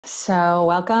So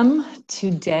welcome.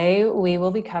 Today we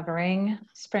will be covering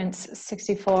sprints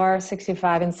 64,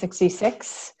 65, and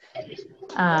 66.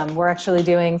 We're actually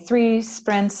doing 3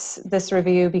 sprints this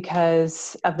review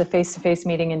because of the face-to-face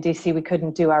meeting in DC. We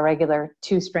couldn't do our regular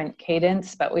 2-sprint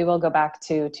cadence, but we will go back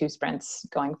to 2 sprints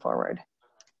going forward.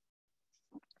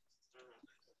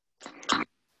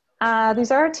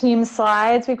 These are our team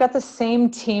slides. We've got the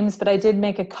same teams, but I did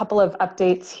make a couple of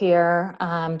updates here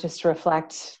just to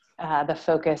reflect the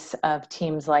focus of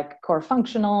teams like core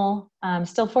functional,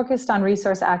 still focused on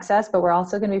resource access, but we're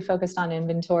also going to be focused on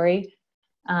inventory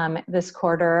this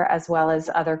quarter, as well as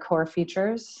other core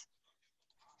features.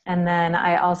 And then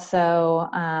I also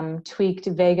tweaked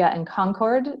Vega and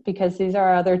Concord because these are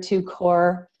our other 2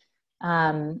 core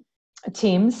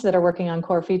teams that are working on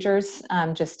core features,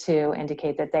 just to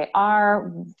indicate that they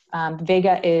are.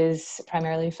 Vega is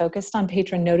primarily focused on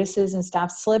patron notices and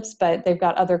staff slips, but they've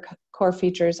got other core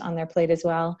features on their plate as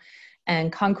well.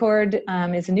 And Concord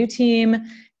is a new team,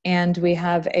 and we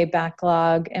have a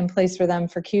backlog in place for them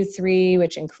for Q3,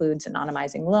 which includes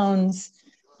anonymizing loans,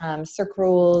 circ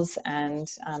rules, and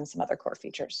some other core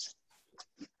features.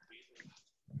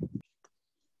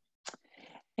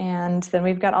 And then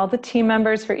we've got all the team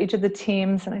members for each of the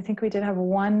teams. And I think we did have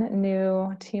 1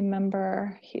 new team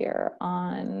member here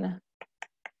on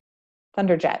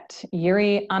Thunderjet.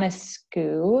 Yuri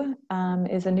Anescu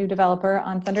is a new developer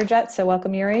on Thunderjet. So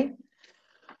welcome, Yuri.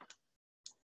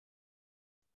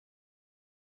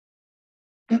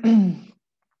 And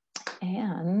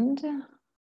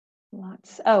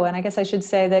I guess I should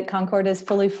say that Concord is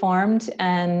fully formed.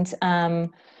 And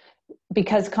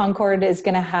because Concord is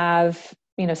going to have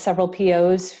several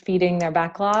POs feeding their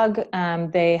backlog,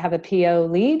 they have a PO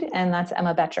lead, and that's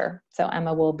Emma Betcher. So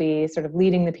Emma will be sort of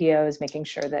leading the POs, making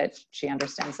sure that she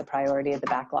understands the priority of the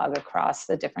backlog across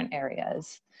the different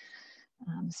areas.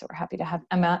 So we're happy to have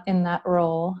Emma in that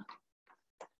role.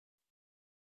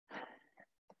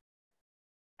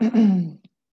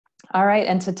 All right,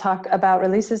 and to talk about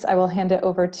releases, I will hand it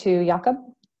over to Jakob.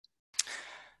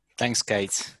 Thanks,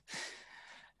 Kate.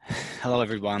 Hello,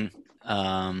 everyone.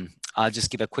 I'll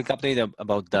just give a quick update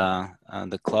about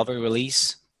the Clover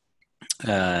release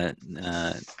that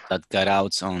got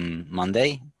out on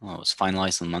Monday. Well, it was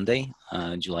finalized on Monday,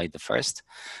 July the 1st,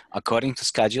 according to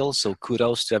schedule. So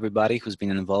kudos to everybody who's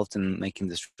been involved in making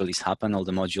this release happen, all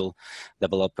the module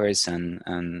developers and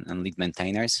lead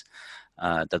maintainers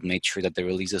that made sure that the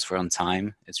releases were on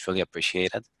time. It's really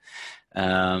appreciated.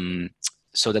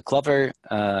 So the Clover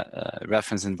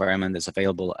reference environment is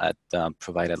available at the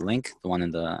provided link, the one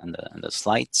in the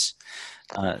slides.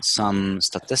 Some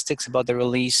statistics about the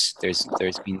release: there's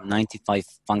been 95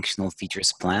 functional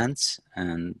features planned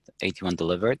and 81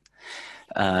 delivered.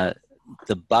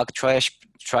 The bug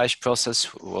triage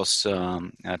process was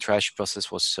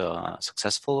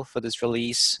successful for this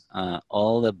release.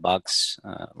 All the bugs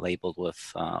labeled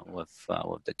with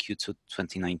the Q2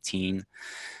 2019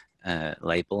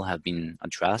 label have been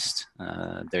addressed.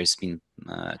 There's been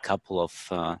a couple of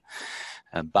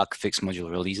bug fix module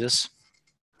releases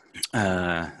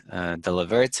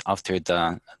delivered after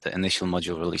the initial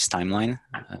module release timeline,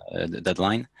 the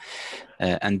deadline,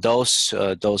 and those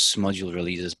module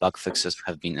releases, bug fixes,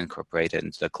 have been incorporated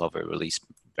into the Clover release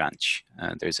branch.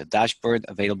 There's a dashboard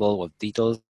available with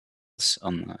details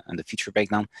on the feature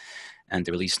breakdown, and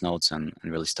the release notes and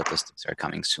release statistics are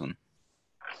coming soon.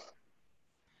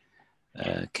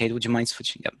 Kate, would you mind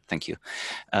switching? Yeah, thank you.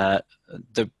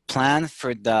 The plan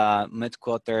for the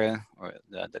mid-quarter or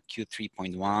the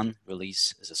Q3.1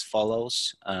 release is as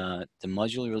follows. The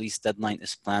module release deadline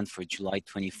is planned for July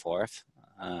 24th.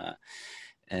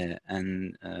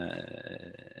 And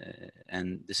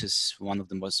this is one of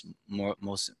the most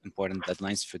important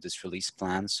deadlines for this release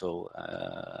plan. So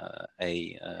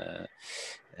a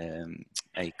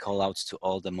call out to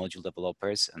all the module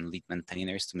developers and lead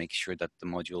maintainers to make sure that the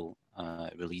module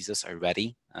releases are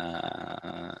ready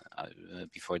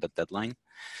before that deadline.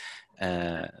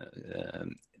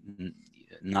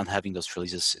 Not having those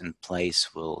releases in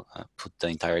place will put the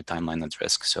entire timeline at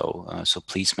risk. So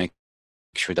please make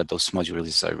sure that those module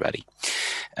releases are ready.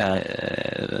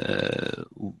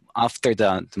 After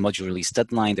the module release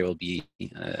deadline, there will be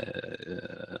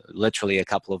literally a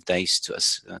couple of days to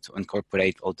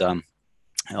incorporate all the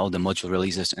module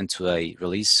releases into a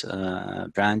release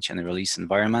branch and a release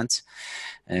environment,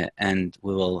 and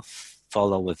we will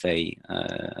follow with a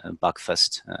bug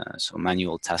fest, so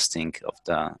manual testing of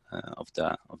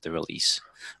the release,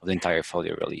 of the entire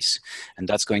FOLIO release, and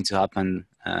that's going to happen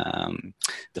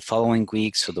the following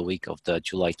week, so the week of the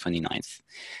July 29th.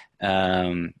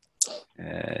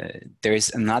 There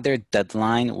is another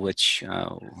deadline which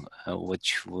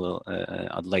will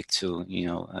I'd like to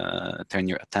turn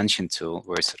your attention to.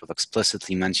 We're sort of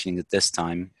explicitly mentioning it this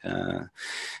time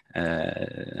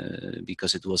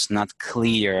because it was not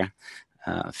clear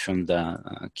from the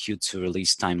Q2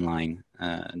 release timeline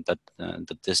that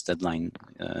this deadline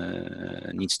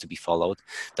needs to be followed.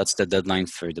 That's the deadline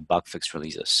for the bug fix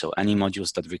releases. So any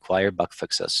modules that require bug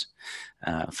fixes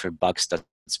for bugs that's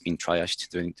been triaged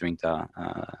during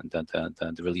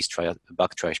the release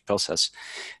bug triage process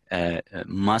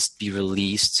must be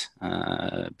released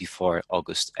before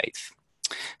August 8th.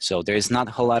 So there is not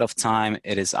a whole lot of time.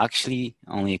 It is actually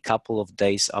only a couple of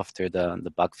days after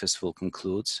the bug fix will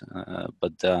conclude,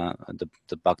 but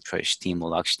the bug triage team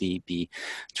will actually be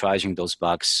triaging those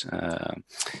bugs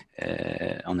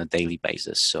on a daily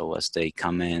basis. So as they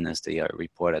come in, as they are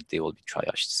reported, they will be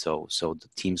triaged. So the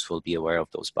teams will be aware of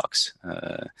those bugs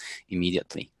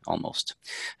immediately, almost.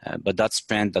 But that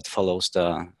sprint that follows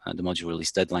the module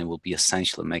release deadline will be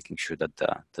essential in making sure that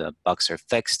the bugs are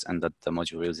fixed and that the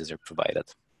module releases are provided.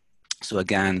 So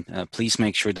again, please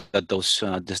make sure that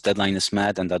this deadline is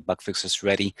met and that bug fix is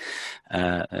ready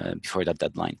before that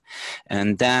deadline.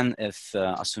 And then if,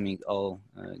 assuming all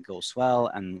goes well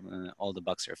and all the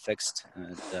bugs are fixed,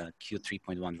 the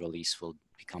Q3.1 release will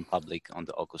become public on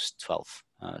the August 12th.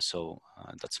 So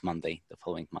that's Monday, the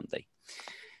following Monday.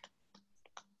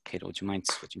 Kate, would you mind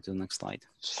switching to the next slide?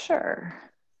 Sure.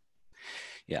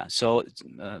 Yeah, so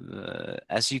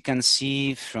as you can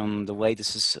see from the way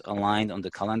this is aligned on the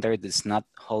calendar, there's not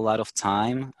a whole lot of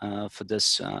time for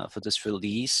this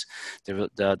release.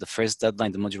 The first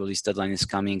deadline, the module release deadline, is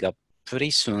coming up pretty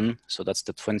soon. So that's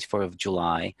the 24th of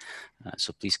July.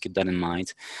 So please keep that in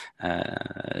mind.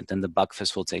 Then the bug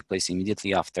fix will take place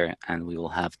immediately after, and we will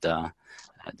have the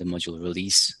module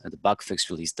release, the bug fix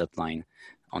release deadline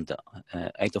on the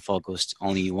 8th of August,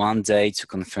 only one day to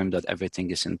confirm that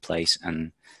everything is in place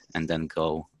and then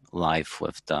go live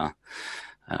with the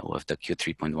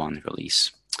Q3.1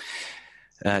 release.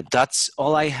 That's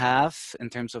all I have in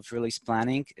terms of release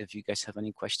planning. If you guys have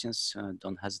any questions,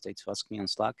 don't hesitate to ask me on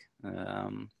Slack.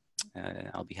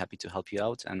 I'll be happy to help you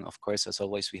out. And of course, as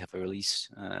always, we have a release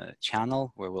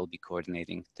channel where we'll be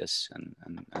coordinating this and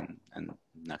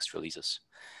next releases.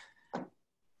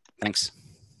 Thanks.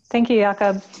 Thank you,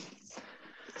 Jakob.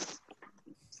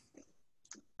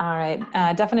 All right,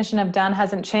 definition of done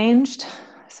hasn't changed,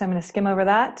 so I'm going to skim over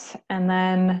that. And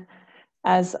then,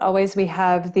 as always, we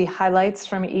have the highlights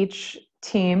from each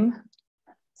team.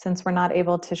 Since we're not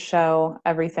able to show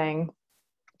everything,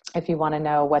 if you want to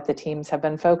know what the teams have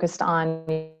been focused on,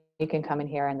 you can come in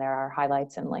here and there are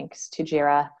highlights and links to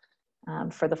JIRA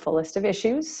for the full list of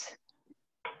issues.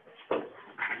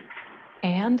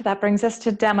 And that brings us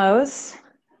to demos.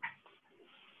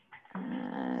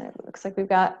 Looks like we've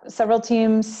got several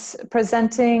teams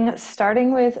presenting,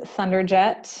 starting with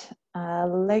Thunderjet.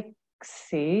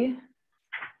 Lexi,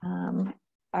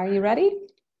 are you ready?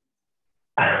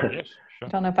 Yes, sure. I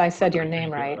don't know if I said your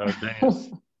name right.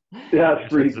 Yeah, it's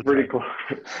pretty cool.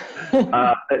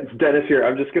 It's Dennis here.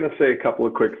 I'm just going to say a couple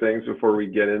of quick things before we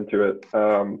get into it.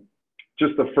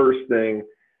 Just the first thing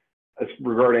is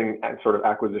regarding sort of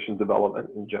acquisition development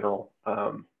in general.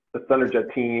 The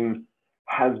Thunderjet team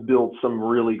has built some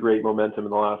really great momentum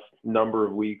in the last number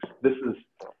of weeks. This is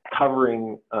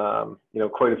covering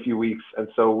quite a few weeks, and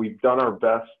so we've done our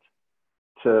best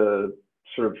to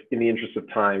sort of, in the interest of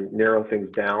time, narrow things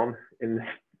down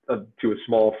to a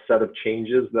small set of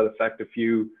changes that affect a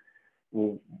few,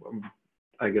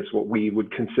 I guess, what we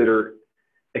would consider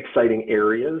exciting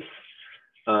areas.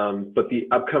 But the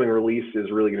upcoming release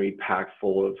is really going to be packed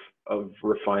full of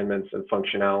refinements and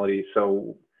functionality.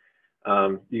 So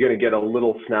you're going to get a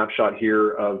little snapshot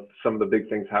here of some of the big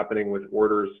things happening with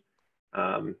orders,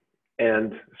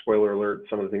 and spoiler alert,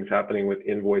 some of the things happening with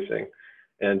invoicing.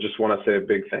 And just want to say a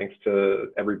big thanks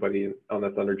to everybody on the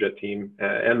Thunderjet team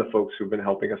and the folks who've been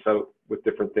helping us out with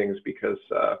different things, because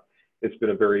it's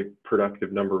been a very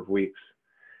productive number of weeks.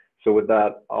 So with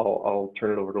that, I'll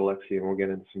turn it over to Lexi and we'll get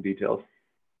into some details.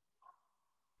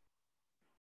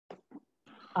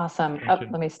 Awesome. Oh,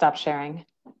 let me stop sharing.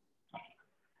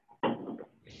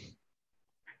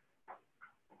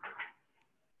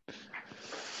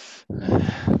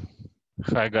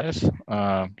 Hi guys,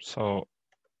 so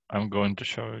I'm going to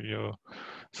show you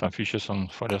some features on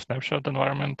FOLIO snapshot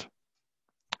environment.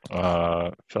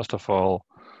 First of all,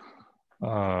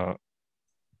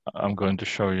 I'm going to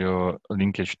show you a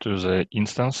linkage to the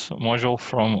instance module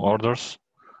from orders.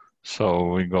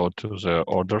 So we go to the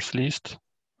orders list.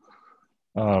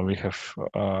 We have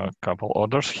a couple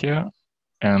orders here,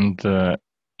 and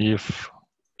if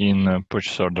in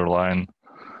purchase order line,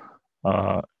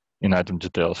 in item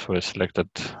details, we selected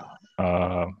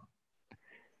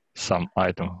some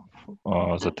item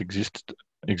that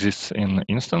exists in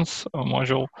instance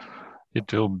module,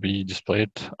 it will be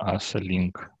displayed as a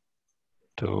link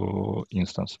to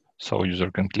instance. So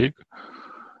user can click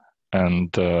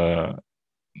and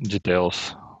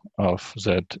details of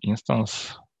that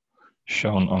instance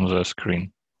shown on the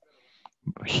screen.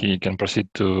 He can proceed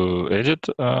to edit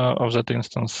of that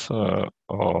instance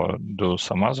or do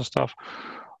some other stuff,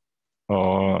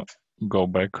 or go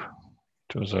back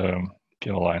to the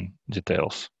PO line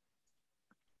details.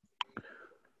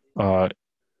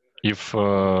 If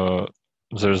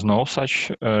there's no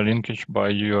such linkage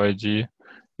by UID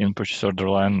in purchase order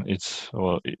line, it's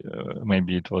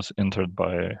maybe it was entered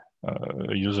by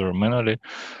a user manually,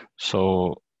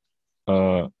 so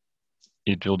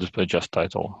it will display just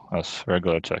title as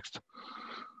regular text.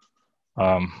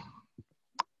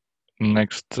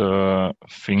 Next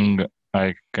thing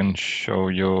I can show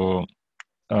you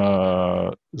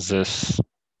this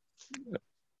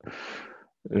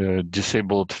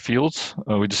disabled fields.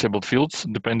 We disabled fields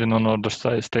depending on order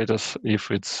status.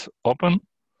 If it's open,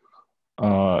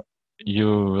 you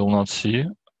will not see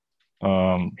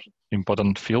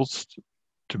important fields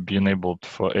to be enabled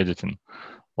for editing,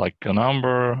 like a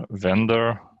number,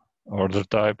 vendor, order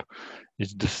type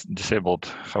is disabled.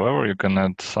 However, you can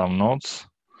add some notes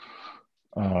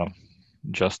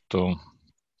just to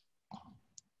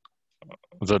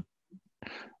that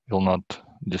will not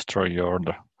destroy your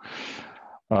order.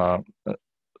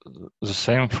 The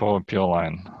same for PO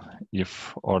line.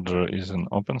 If order is in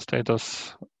open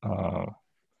status,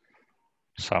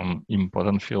 some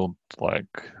important field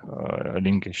like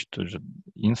linkage to the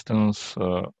instance,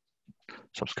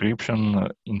 subscription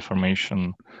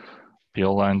information,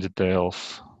 PO line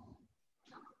details,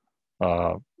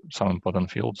 some important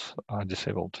fields are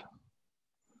disabled.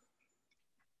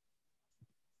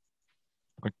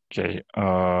 Okay,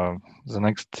 the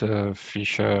next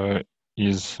feature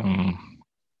is,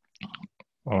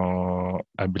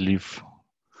 I believe,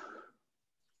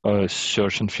 a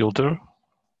search and filter.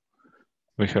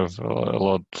 We have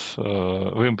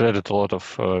we embedded a lot of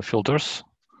filters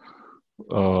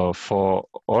for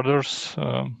orders,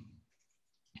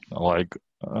 like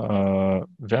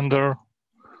vendor.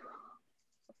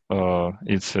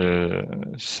 It's a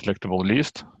selectable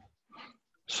list,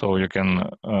 so you can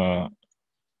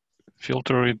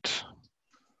filter it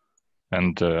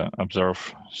and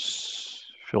observe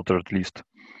filtered list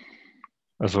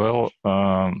as well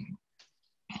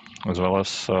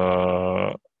as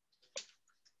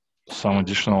some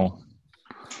additional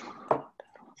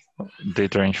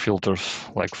date range filters,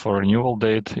 like for renewal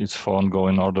date, it's for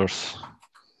ongoing orders.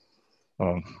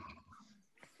 I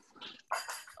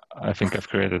think I've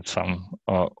created some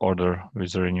order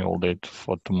with a renewal date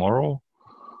for tomorrow.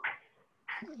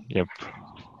 Yep,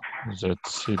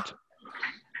 that's it.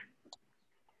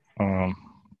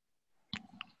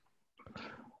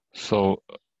 So,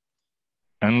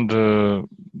 and a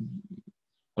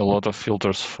lot of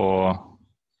filters for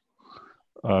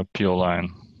PO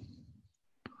line,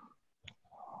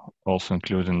 also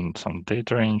including some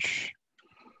date range.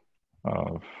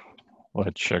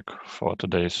 Let's check for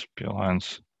today's PO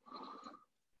lines.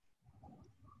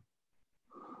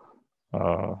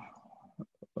 A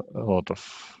lot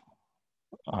of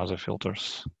other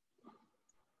filters.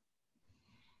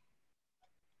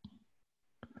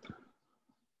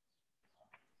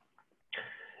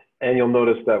 And you'll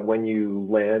notice that when you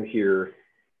land here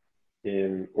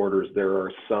in orders, there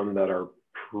are some that are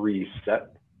preset.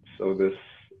 So this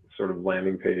sort of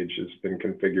landing page has been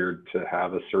configured to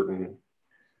have a certain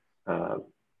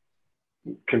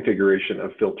configuration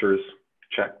of filters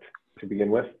checked to begin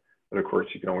with. But of course,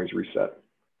 you can always reset.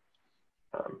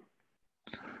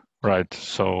 Right.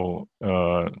 So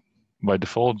by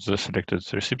default, the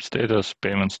selected receipt status,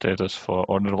 payment status for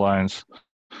order lines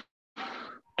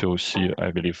to see,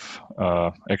 I believe,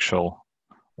 actual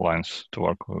lines to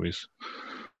work with.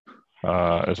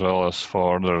 As well as for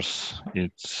orders,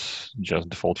 it's just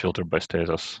default filter by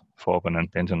status for open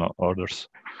and pending orders.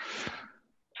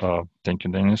 Thank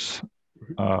you, Dennis.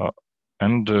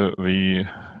 And we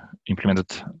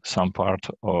implemented some part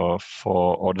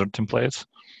for order templates.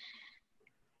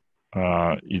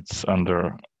 It's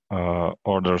under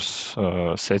orders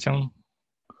setting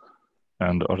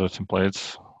and order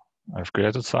templates. I've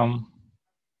created some.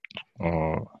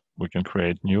 We can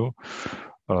create new.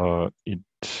 It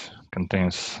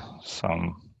contains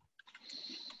some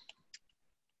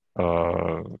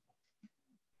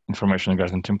information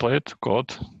regarding template,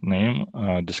 code, name,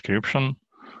 description,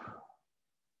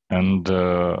 and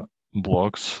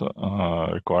blocks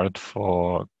required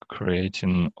for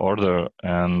creating order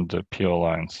and PO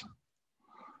lines.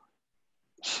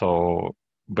 So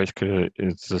basically,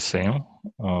 it's the same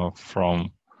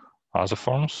from other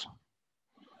forms,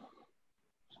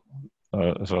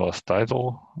 as well as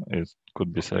title. It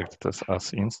could be selected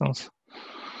as instance.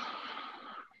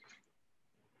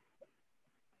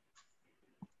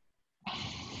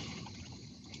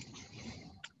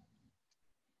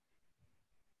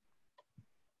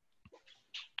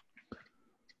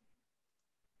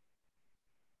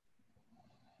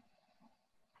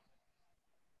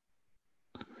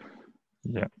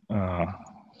 Yeah,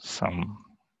 some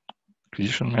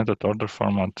acquisition method, order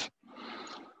format.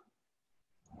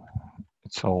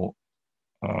 It's all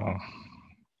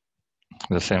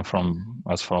the same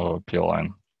as for PO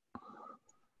line.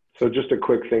 So just a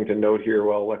quick thing to note here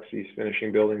while Lexi's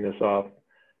finishing building this off,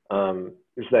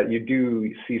 is that you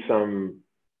do see some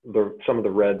of the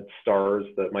red stars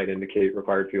that might indicate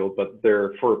required field, but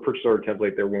for a purchase order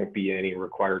template, there won't be any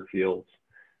required fields.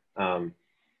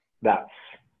 That's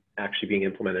actually being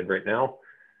implemented right now.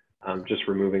 Just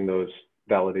removing those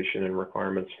validation and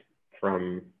requirements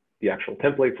from the actual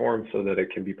template form so that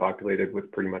it can be populated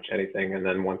with pretty much anything. And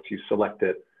then once you select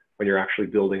it, when you're actually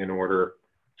building an order,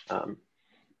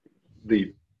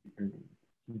 the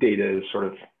data is sort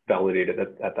of validated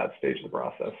at that stage of the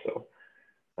process. So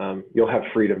you'll have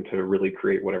freedom to really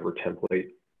create whatever template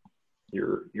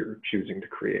you're choosing to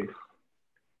create.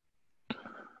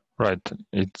 Right,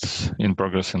 it's in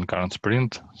progress in current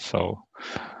sprint. So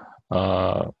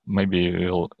maybe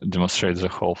we'll demonstrate the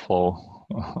whole flow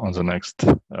on the next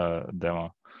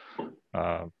demo,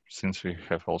 since we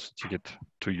have also ticket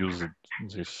to use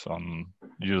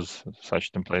use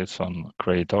such templates on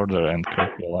create order and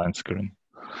create the line screen.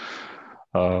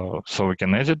 So we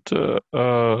can edit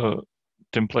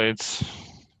templates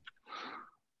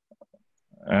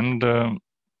and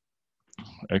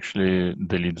actually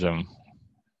delete them.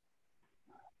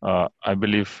 I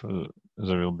believe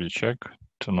there will be a check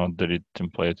to not delete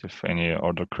template if any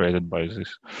order created by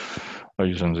this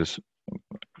using this.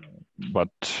 But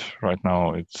right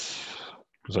now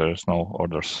there's no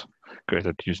orders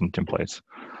created using templates.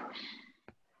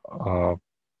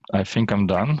 I think I'm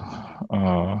done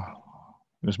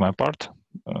with my part.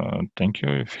 Thank you.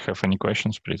 If you have any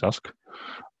questions, please ask.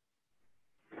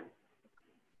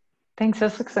 Thanks,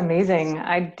 this looks amazing.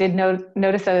 I did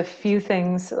notice a few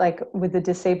things like with the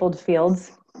disabled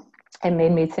fields. It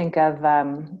made me think of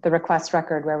the request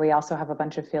record where we also have a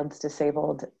bunch of fields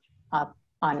disabled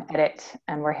on edit,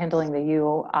 and we're handling the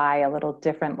UI a little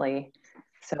differently.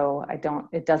 So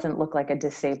it doesn't look like a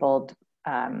disabled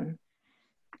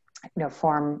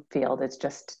form field, it's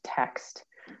just text.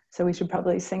 So we should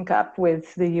probably sync up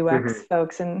with the UX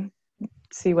folks and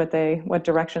see what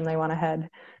direction they want to head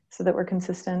so that we're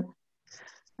consistent.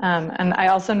 And I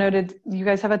also noted you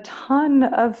guys have a ton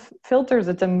of filters.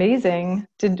 It's amazing.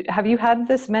 Have you had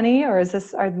this many, or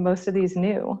are most of these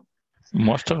new?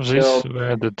 Most of these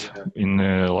were added in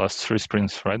the last 3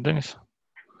 sprints, right, Dennis?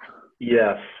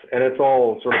 Yes, and it's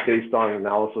all sort of based on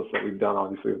analysis that we've done,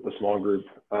 obviously, with the small group,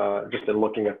 just in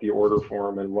looking at the order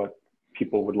form and what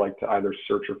people would like to either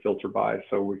search or filter by.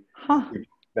 So we've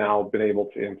now been able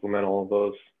to implement all of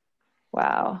those.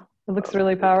 Wow, it looks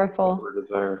really powerful.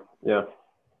 Desire. Yeah.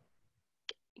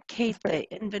 Kate, the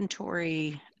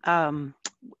inventory,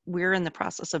 we're in the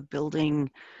process of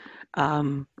building,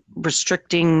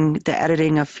 restricting the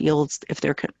editing of fields if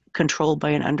they're controlled by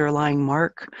an underlying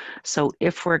mark. So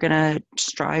if we're going to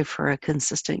strive for a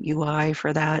consistent UI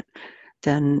for that,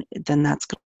 then that's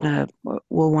gonna,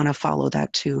 we'll want to follow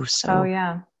that too. So. Oh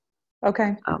yeah.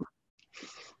 Okay.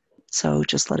 So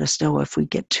just let us know if we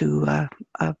get to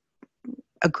a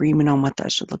agreement on what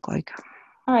that should look like.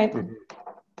 All right.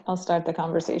 I'll start the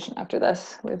conversation after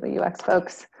this with the UX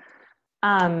folks.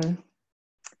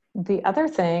 The other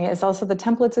thing is also the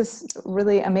templates is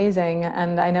really amazing.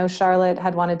 And I know Charlotte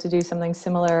had wanted to do something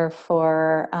similar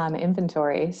for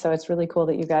inventory. So it's really cool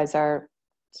that you guys are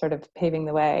sort of paving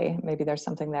the way. Maybe there's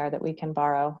something there that we can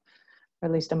borrow, or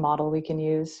at least a model we can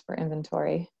use for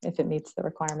inventory if it meets the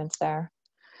requirements there.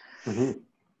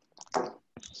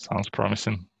 Sounds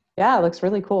promising. Yeah, it looks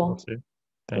really cool.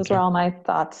 Those were all my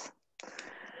thoughts.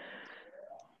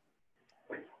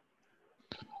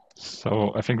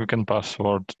 So I think we can pass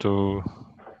word to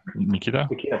Nikita.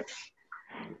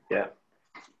 Yeah.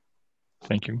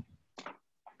 Thank you.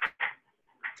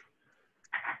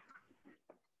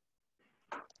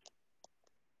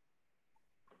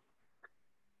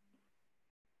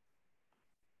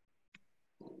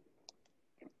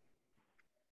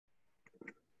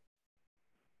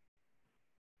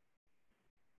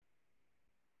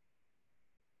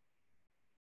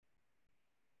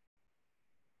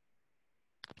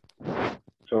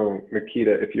 So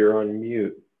Makita, if you're on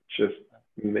mute, just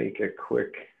make a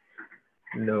quick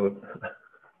note.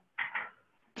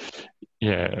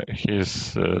 Yeah,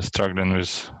 he's struggling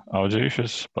with audio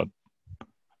issues, but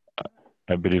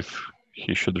I believe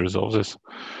he should resolve this.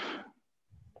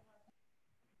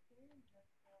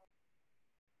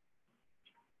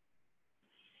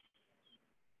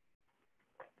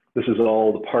 This is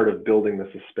all the part of building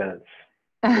the suspense.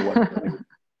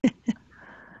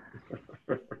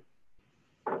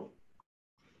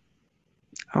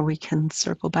 Or we can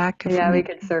circle back. If Yeah, we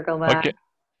could circle back. Okay.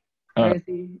 Where is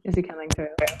he? Is he coming through?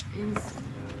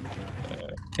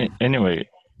 Anyway.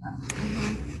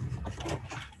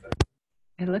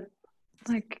 It looked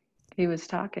like he was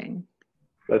talking.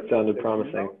 That sounded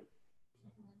promising.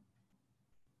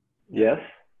 Yes?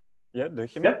 Yeah, do you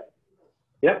hear me? Yeah.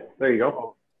 Yeah, there you go.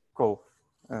 Oh, cool.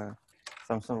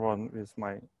 Something wrong with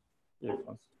my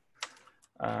earphones.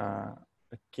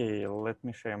 Okay, let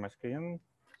me share my screen.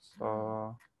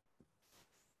 So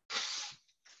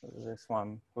this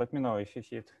one, let me know if you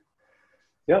see it.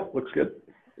 Yeah, looks good.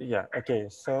 Yeah, okay,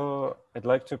 so I'd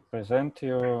like to present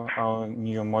you our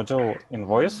new module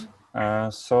Invoice.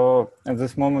 So at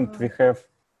this moment we have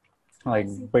like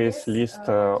base list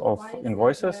of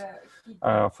invoices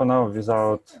for now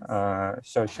without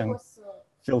search and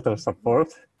filter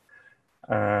support.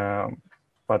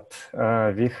 But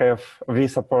we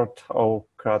support all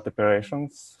CRUD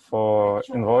operations for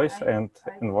invoice and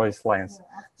invoice lines.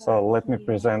 So let me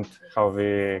present how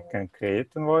we can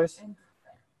create invoice.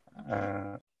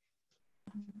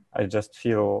 I just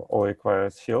fill all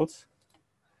required fields.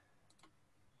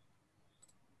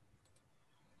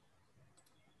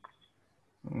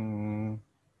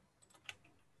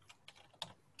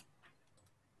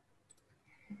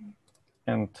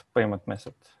 And payment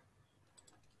method.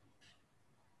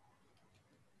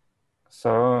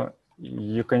 So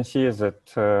you can see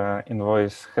that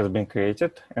invoice has been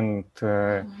created, and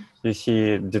you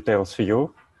see details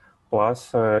view,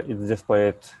 plus it's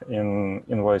displayed in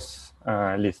invoice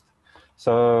list.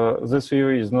 So this view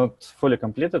is not fully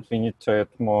completed. We need to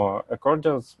add more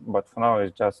accordions, but for now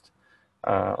it just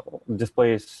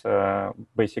displays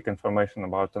basic information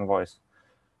about invoice.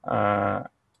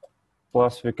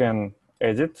 Plus we can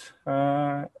edit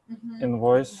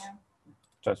invoice,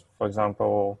 just for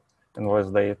example, invoice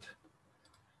date.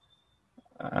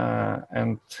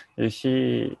 And you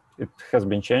see it has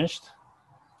been changed.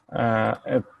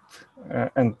 And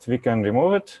we can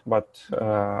remove it, but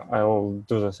I'll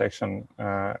do this action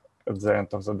at the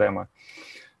end of the demo.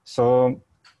 So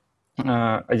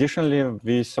additionally,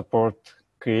 we support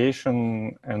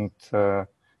creation and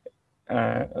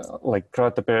like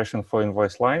CRUD operation for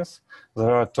invoice lines.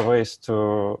 There are two ways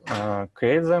to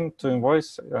create them to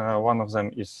invoice. One of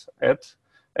them is add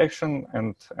action,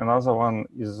 and another one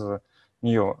is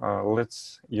new.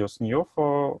 Let's use new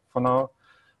for now.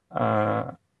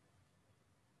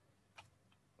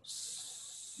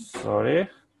 Sorry,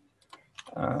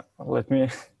 let me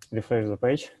refresh the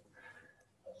page.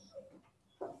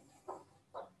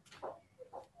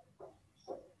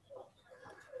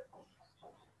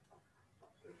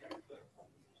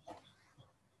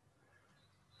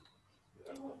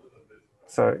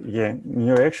 So yeah,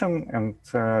 new action, and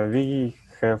we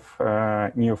have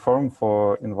a new form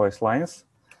for invoice lines.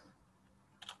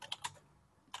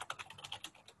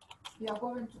 We are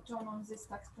going to turn on this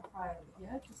tax profile,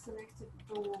 yeah, to select it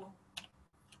to...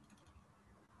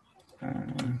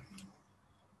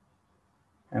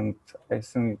 And I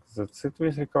think that's it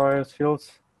with required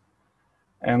fields.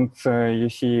 And you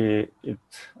see it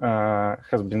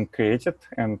has been created,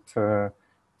 and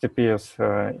it appears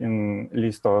in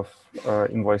list of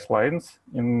invoice lines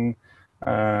in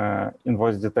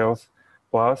invoice details,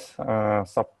 plus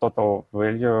subtotal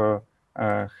value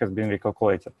has been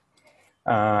recalculated.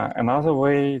 Another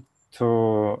way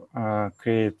to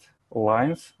create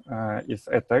lines is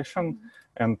add action,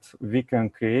 and we can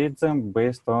create them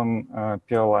based on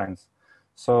pure lines.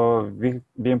 So we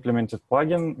implemented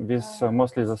plugin with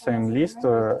mostly the same list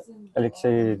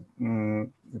Alexei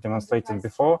demonstrated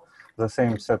before, the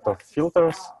same set of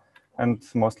filters and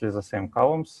mostly the same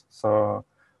columns. So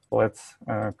let's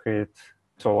create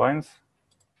two lines.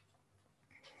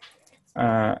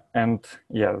 And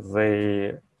yeah,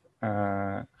 they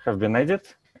have been added,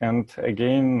 and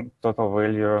again, total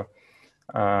value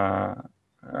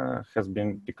has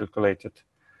been recalculated.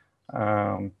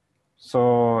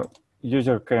 So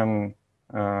user can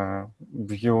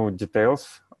view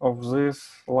details of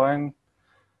this line.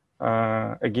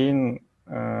 Again,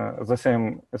 the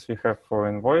same as we have for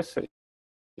invoice,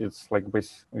 it's like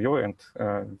base view, and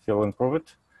we'll improve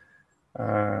it.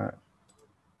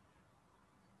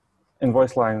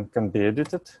 invoice line can be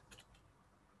edited.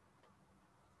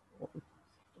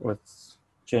 Let's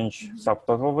change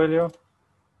subtotal value.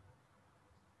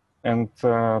 And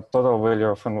total value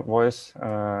of invoice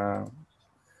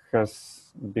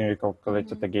has been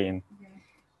recalculated again.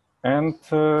 And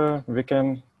we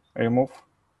can remove.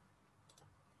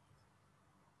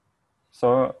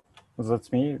 So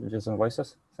that's me with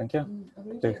invoices. Thank you.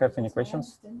 Do you have any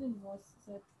questions? My understanding was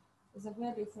that the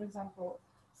value, for example,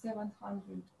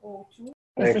 702.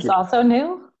 Is this also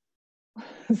new?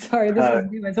 Sorry, this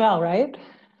is new as well, right?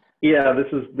 Yeah, this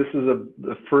is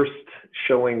the first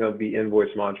showing of the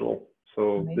invoice module.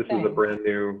 So Amazing. This is a brand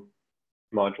new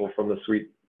module from the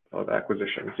suite of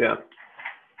acquisitions. Yeah.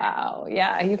 Wow.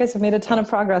 Yeah, you guys have made a ton of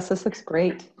progress. This looks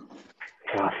great.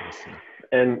 Yeah.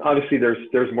 And obviously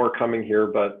there's more coming here,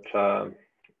 but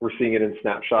we're seeing it in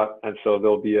snapshot, and so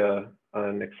there'll be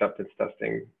an acceptance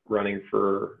testing running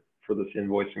for this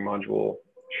invoicing module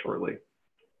shortly.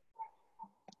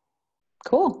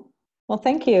 Cool. Well,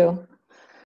 thank you.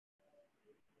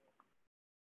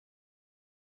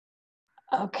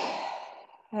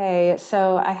 Okay,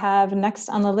 so I have next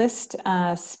on the list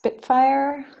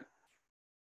Spitfire.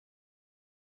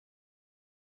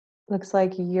 Looks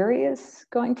like Yuri is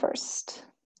going first.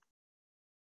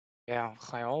 Yeah,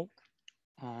 hi all.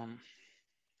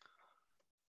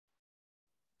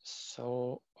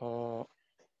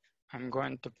 I'm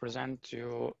going to present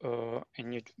you a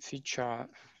new feature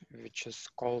which is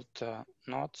called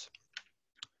notes.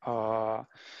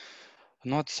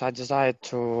 Notes are designed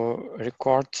to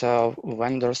record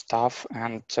vendor stuff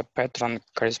and pattern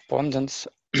correspondence.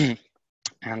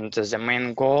 And the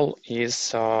main goal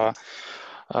is to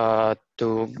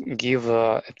give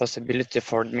a possibility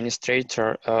for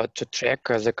administrator to track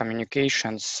the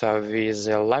communications with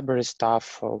library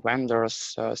staff,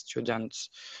 vendors, students,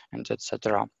 and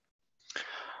etc.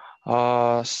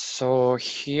 So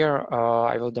here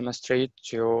I will demonstrate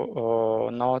you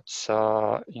notes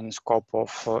in scope of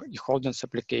eHoldings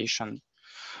application,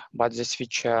 but this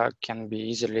feature can be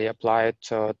easily applied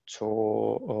to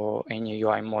any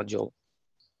UI module.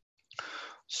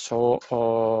 So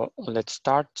let's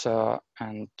start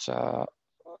and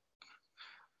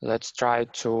let's try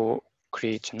to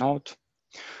create a note.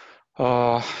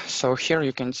 So here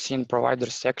you can see in provider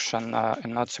section a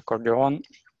notes accordion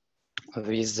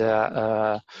with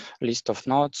a list of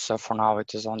notes. For now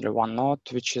it is only one note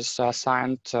which is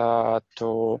assigned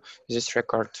to this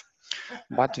record,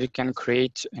 but we can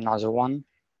create another one.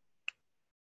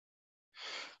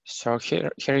 So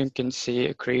here you can see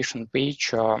a creation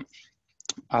page.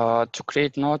 To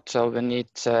create note, we need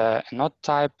a note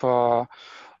type,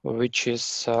 which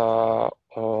is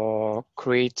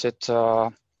created.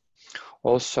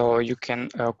 Also, you can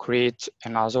create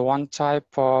another one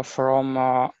type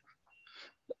from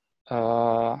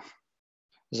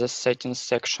the settings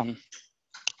section.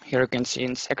 Here you can see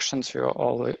in sections we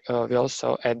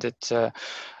also added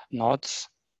notes.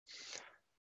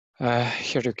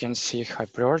 Here you can see high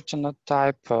priority note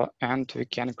type, and we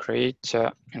can create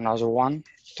another one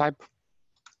type.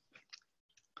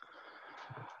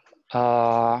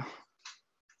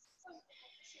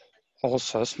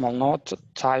 Also, a small note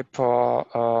type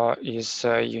is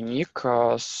unique,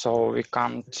 so we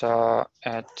can't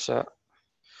add the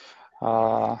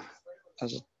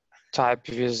type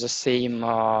with the same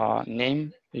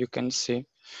name. You can see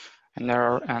an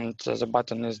error, and the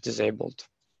button is disabled.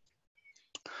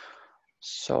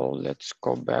 So let's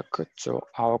go back to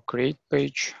our create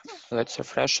page. Let's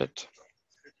refresh it.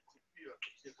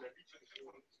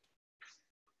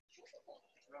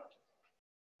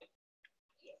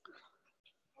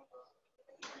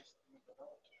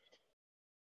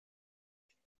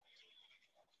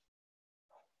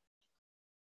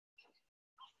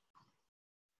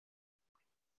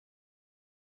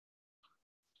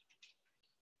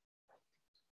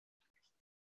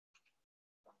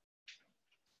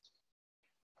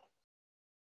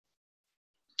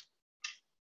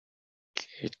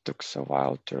 It took a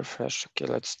while to refresh. Okay,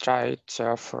 let's try it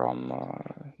from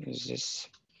this.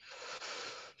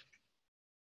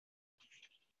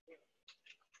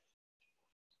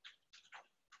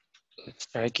 Let's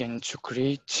try again to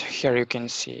create. Here you can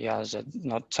see the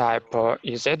note type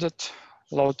is added,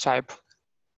 low type.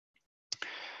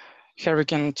 Here we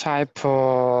can type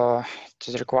it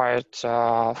is required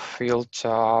field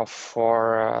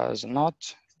for the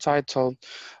note title.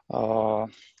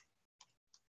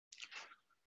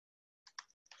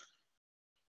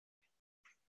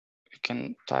 We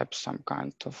can type some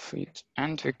kind of it,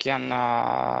 and we can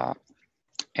add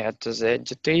the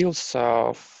details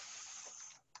of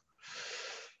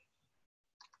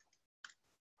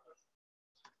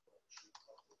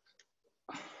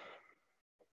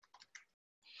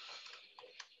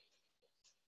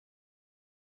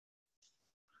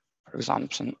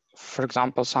For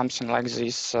example, something like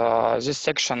this. This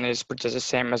section is pretty the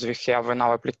same as we have in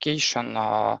our application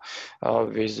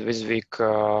with week.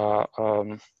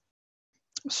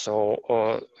 So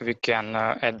we can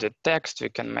edit text, we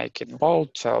can make it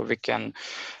bold, we can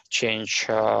change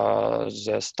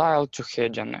the style to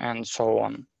heading and so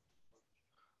on.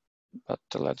 But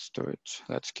let's do it.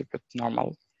 Let's keep it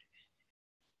normal.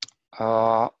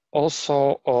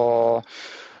 Also,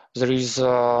 there is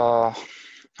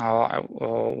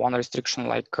one restriction,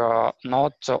 like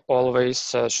not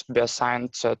always should be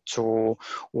assigned to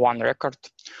one record.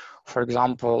 For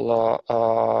example,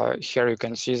 here you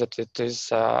can see that it is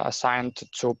assigned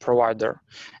to provider,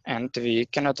 and we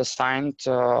cannot assign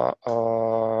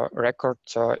record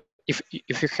if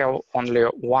you have only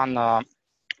one.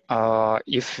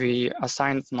 If we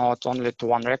assign not only to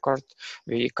one record,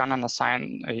 we cannot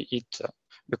assign it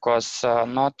because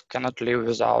node cannot live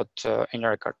without any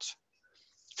records.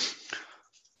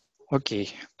 Okay,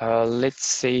 let's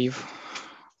save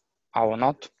our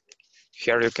node.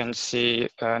 Here you can see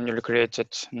a newly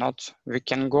created node. We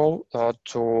can go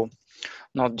to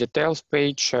node details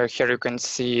page. Here you can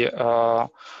see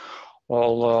all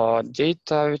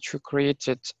data which we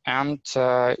created, and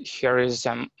here is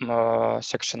a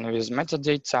section with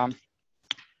metadata.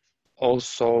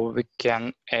 Also, we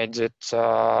can edit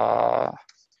the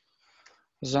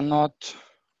node.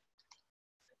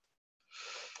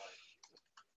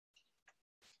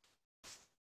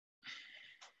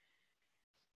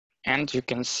 And you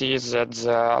can see that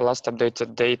the last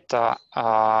updated data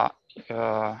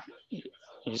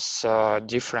is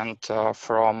different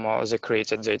from the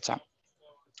created data.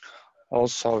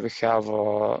 Also, we have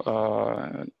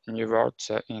new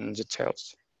words in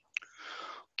details.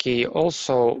 Okay,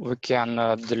 also we can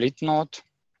delete node.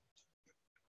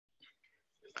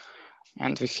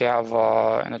 And we have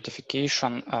a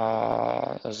notification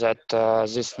that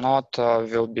this node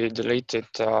will be deleted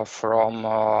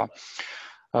from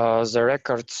the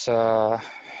records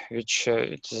which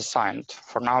it is assigned.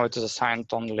 For now, it is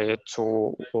assigned only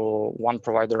to one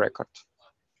provider record.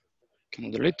 You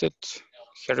can delete it.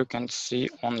 Here you can see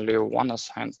only one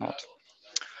assigned node.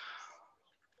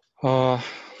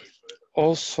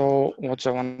 Also, what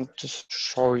I want to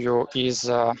show you is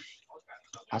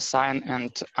assign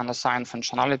and unassign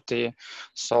functionality.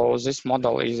 So this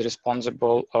model is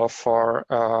responsible for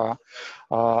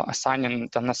assigning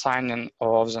and unassigning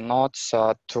of the nodes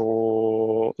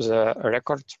to the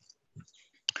record.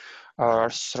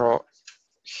 So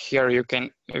here we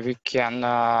can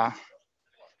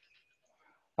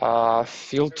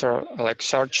filter, like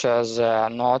search the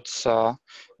nodes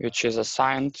which is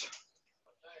assigned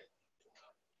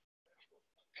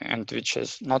and which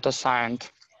is not assigned.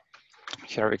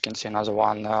 Here we can see another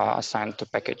one assigned to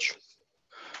package.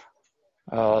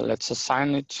 Let's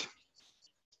assign it.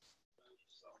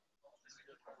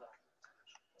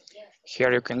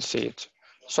 Here you can see it.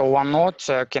 So one node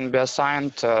can be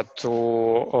assigned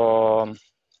to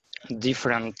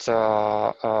different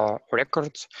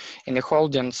records. In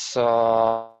eHoldings,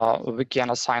 we can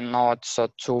assign nodes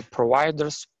to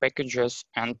providers, packages,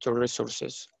 and to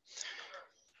resources.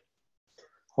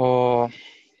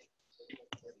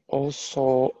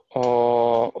 Also,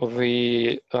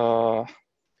 we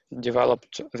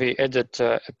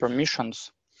added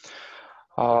permissions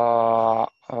like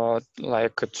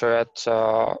to add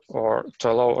or to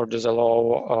allow or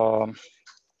disallow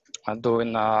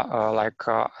doing like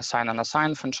assign and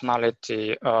assign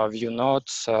functionality, view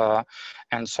nodes,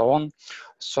 and so on.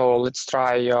 So let's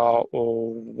try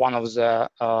one of the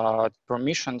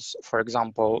permissions, for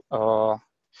example,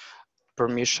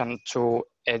 permission to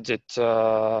edit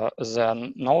the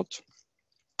node.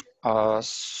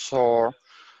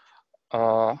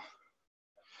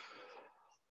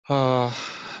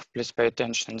 Please pay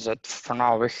attention that for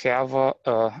now we have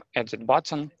edit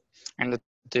button, and it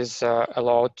is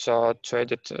allowed to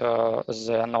edit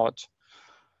the node.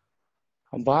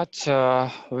 But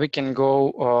we can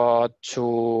go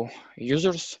to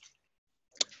users.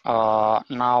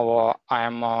 Now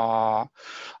I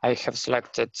have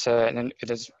selected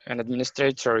it is an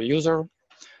administrator user.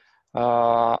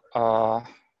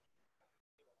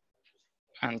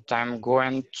 And I'm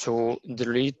going to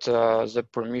delete the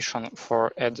permission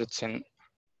for editing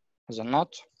the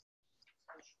node.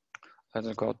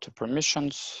 Let's go to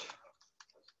permissions.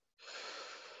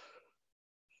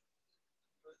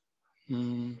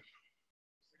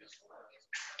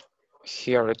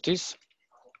 Here it is.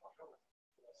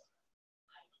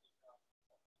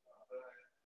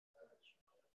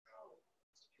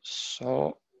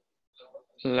 So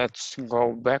let's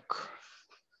go back.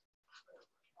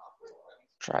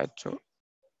 Try to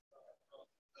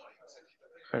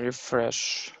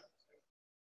refresh.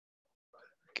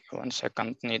 Okay, 1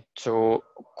 second, need to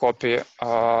copy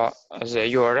the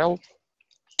URL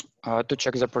to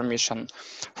check the permission.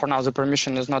 For now, the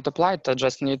permission is not applied. I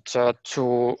just need to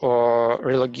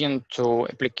relog in to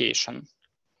application.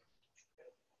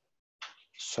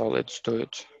 So let's do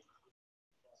it.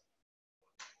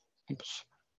 Oops.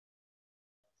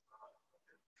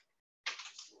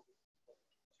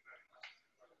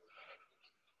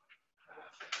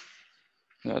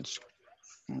 Let's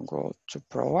go to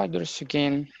providers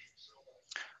again.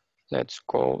 Let's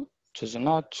go to the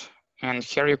node. And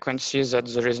here you can see that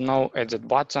there is no edit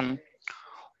button.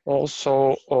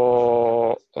 Also,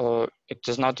 it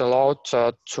is not allowed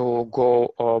to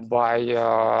go by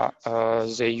the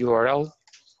URL.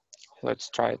 Let's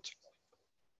try it.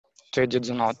 To edit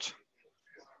the node,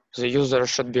 the user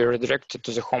should be redirected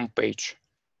to the home page.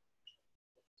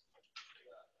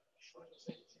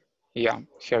 Yeah,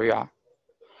 here we are.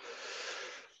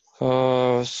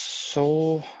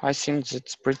 So I think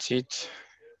that's pretty it.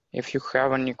 If you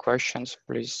have any questions,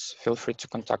 please feel free to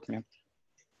contact me.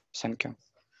 Thank you.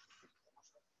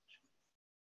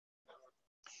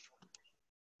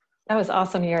 That was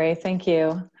awesome, Yuri. Thank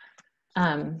you.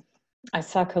 I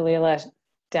saw Kalila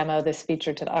demo this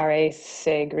feature to the RA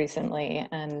SIG recently,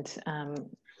 and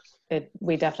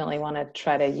we definitely want to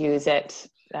try to use it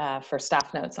for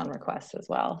staff notes on requests as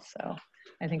well. So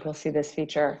I think we'll see this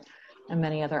feature and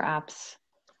many other apps.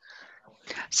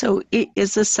 So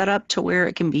is this set up to where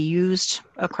it can be used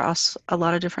across a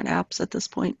lot of different apps at this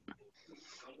point?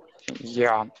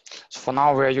 Yeah, so for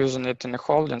now we're using it in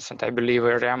eHoldings, and I believe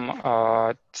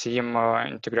RM team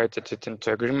integrated it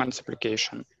into agreements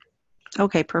application.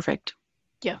 Okay, perfect.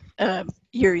 Yeah,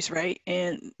 Yuri's right.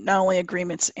 And not only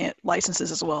agreements and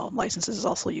licenses as well. Licenses is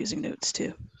also using notes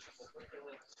too.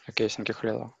 Okay, thank you,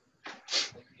 Khalila.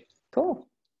 Cool.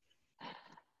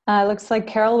 Looks like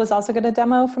Carol was also going to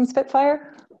demo from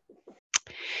Spitfire.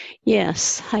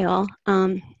 Yes, hi all.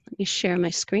 Let me share my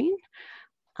screen.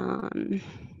 Let me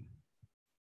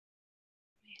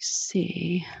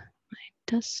see my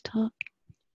desktop.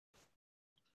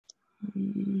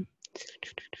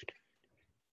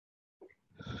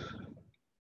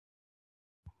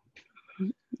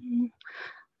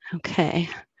 Okay.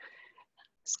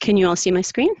 Can you all see my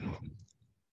screen?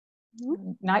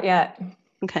 Not yet.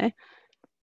 Okay.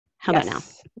 How about now?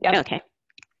 Yep. Okay.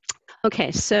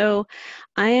 Okay, so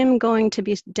I am going to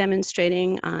be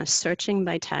demonstrating searching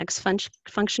by tags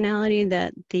functionality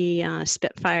that the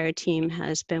Spitfire team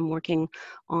has been working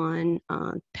on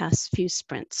past few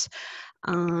sprints.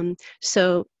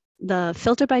 So the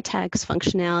filter by tags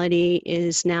functionality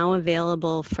is now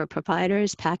available for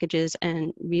providers, packages,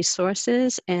 and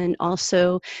resources, and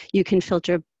also you can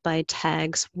filter by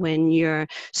tags when you're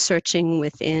searching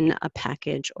within a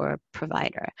package or a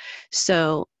provider.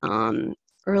 So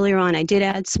earlier on, I did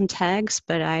add some tags,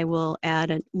 but I will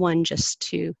add one just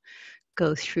to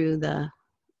go through the,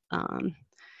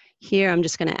 here I'm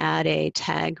just gonna add a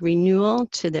tag renewal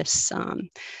to this,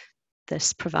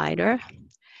 this provider.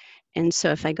 And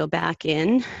so if I go back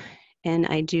in and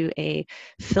I do a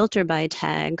filter by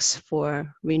tags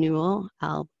for renewal,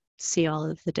 I'll see all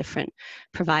of the different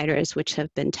providers which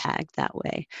have been tagged that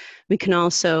way. We can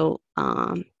also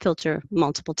filter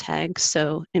multiple tags,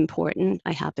 so important.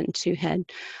 I happen to had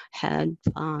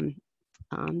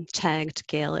tagged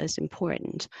Gale as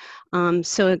important.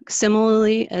 So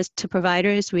similarly as to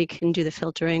providers, we can do the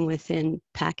filtering within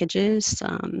packages.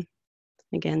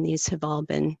 Again, these have all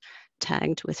been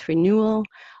tagged with renewal.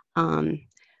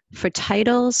 For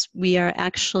titles, we are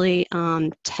actually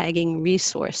tagging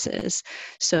resources.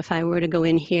 So if I were to go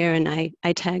in here and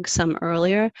I tagged some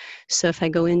earlier, so if I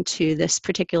go into this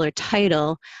particular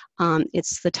title,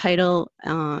 it's the title,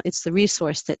 it's the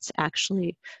resource that's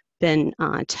actually been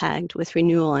tagged with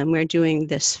renewal, and we're doing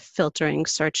this filtering,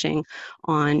 searching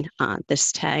on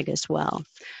this tag as well.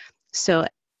 So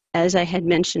as I had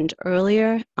mentioned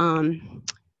earlier,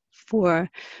 for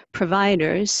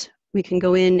providers, we can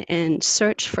go in and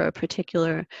search for a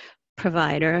particular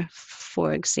provider.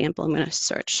 For example, I'm going to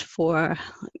search for,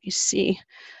 let me see,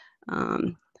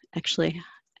 actually,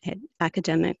 I had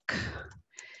academic,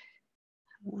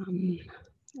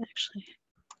 actually,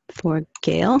 for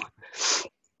Gale.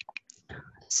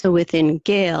 So within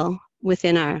Gale,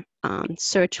 within our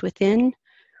search within,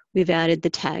 we've added the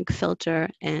tag filter,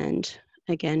 and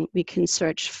again, we can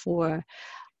search for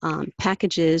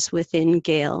packages within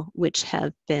Gale which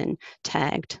have been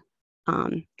tagged.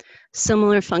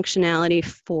 Similar functionality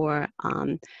for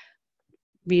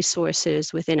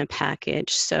resources within a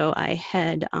package. So I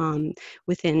had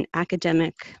within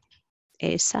academic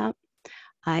ASAP,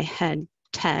 I had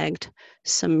tagged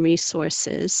some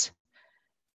resources.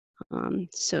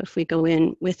 So if we go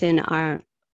in within our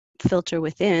filter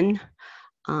within,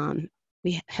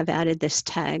 we have added this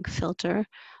tag filter.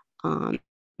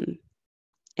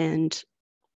 And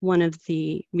one of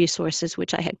the resources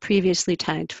which I had previously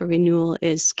tagged for renewal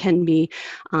can be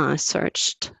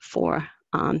searched for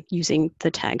using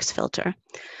the tags filter.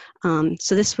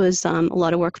 So this was a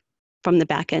lot of work from the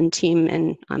back-end team,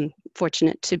 and I'm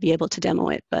fortunate to be able to demo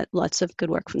it, but lots of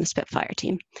good work from the Spitfire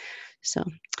team. So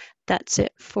that's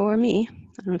it for me. I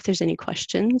don't know if there's any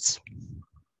questions.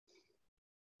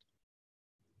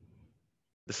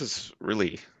 This is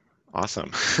really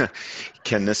awesome.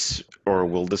 Can this, or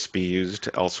will this be used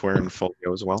elsewhere in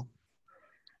FOLIO as well?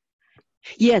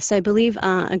 Yes, I believe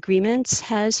Agreements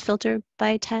has filter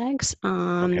by tags,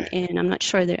 Okay. and I'm not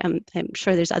sure that I'm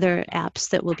sure there's other apps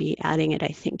that will be adding it. I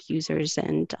think Users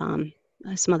and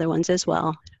some other ones as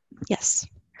well. Yes.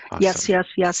 Awesome. Yes, yes,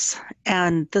 yes.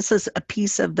 And this is a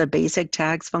piece of the basic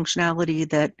tags functionality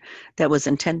that was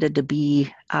intended to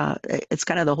be, it's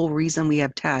kind of the whole reason we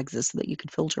have tags is so that you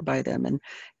could filter by them and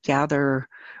gather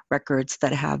records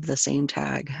that have the same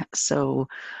tag. So,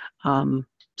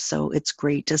 so it's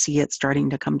great to see it starting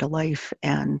to come to life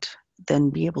and then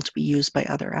be able to be used by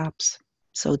other apps.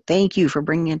 So thank you for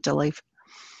bringing it to life.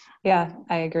 Yeah,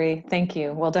 I agree. Thank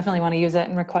you. We'll definitely want to use it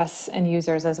in requests and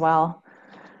users as well.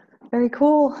 Very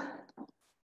cool.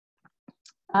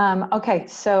 Okay,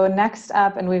 so next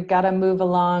up, and we've got to move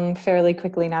along fairly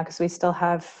quickly now because we still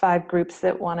have 5 groups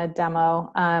that want to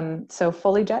demo. So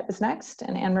FolioJet is next,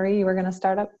 and Anne-Marie, you were going to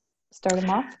start them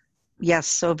off? Yes,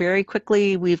 so very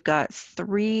quickly, we've got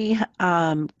 3.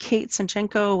 Kate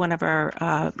Sanchenko, one of our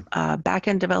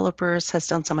backend developers, has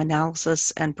done some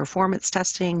analysis and performance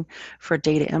testing for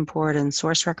data import and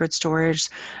source record storage.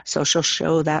 So she'll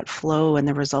show that flow and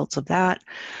the results of that.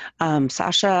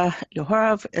 Sasha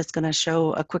Yohorov is going to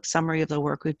show a quick summary of the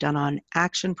work we've done on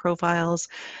action profiles,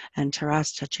 and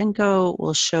Taras Tachenko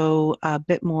will show a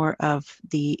bit more of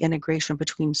the integration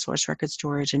between source record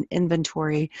storage and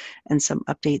inventory and some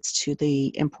updates to the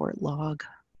import log.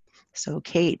 So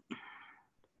Kate.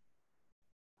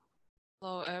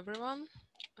 Hello everyone,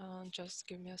 just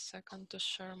give me a second to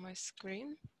share my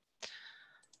screen.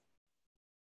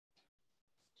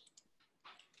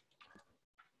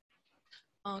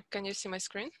 Can you see my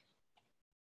screen?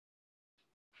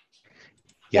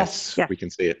 Yes, yeah. We can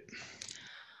see it.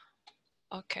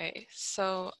 Okay,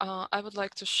 so I would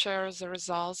like to share the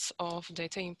results of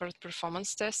data import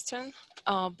performance testing.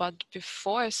 But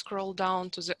before I scroll down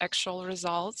to the actual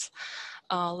results,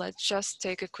 let's just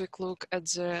take a quick look at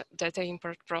the data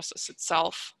import process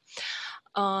itself.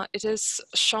 It is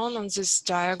shown on this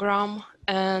diagram,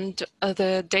 and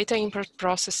the data import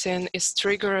processing is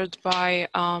triggered by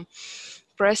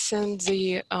pressing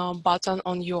the button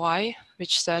on UI,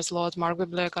 which says load mark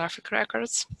bibliographic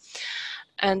records.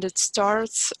 And it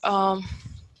starts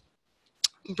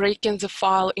breaking the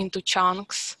file into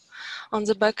chunks on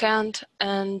the backend,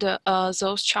 and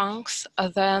those chunks are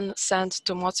then sent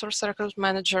to Mod Source Record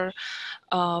Manager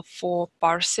for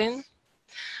parsing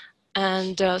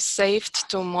and saved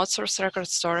to Mod Source Record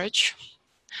Storage.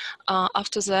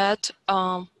 After that,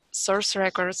 source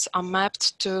records are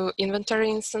mapped to inventory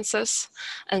instances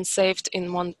and saved in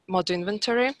Mod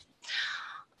Inventory.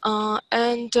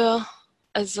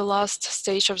 As the last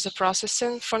stage of the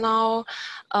processing for now,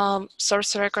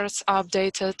 source records are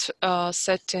updated,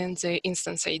 setting the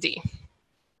instance ID.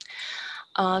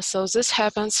 So this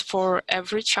happens for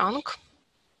every chunk,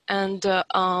 and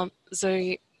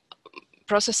the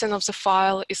processing of the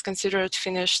file is considered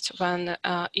finished when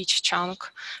each chunk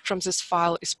from this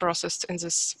file is processed in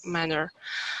this manner.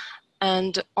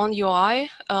 And on UI,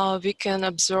 we can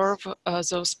observe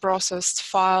those processed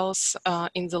files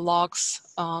in the logs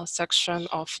section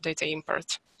of data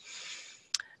import.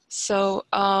 So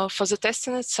for the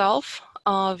testing itself,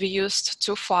 we used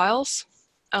 2 files.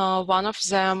 One of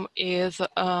them is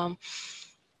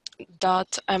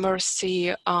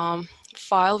 .mrc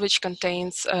file, which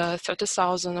contains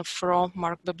 30,000 of raw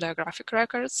marked bibliographic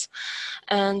records.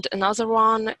 And another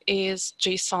one is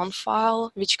JSON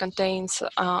file, which contains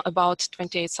about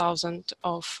 28,000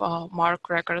 of marked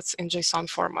records in JSON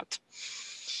format.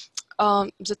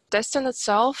 The testing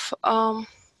itself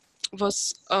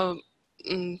was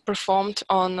performed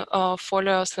on a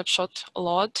FOLIO snapshot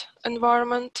load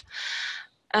environment.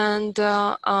 And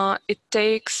it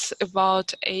takes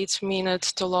about 8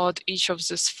 minutes to load each of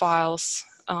these files,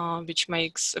 which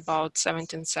makes about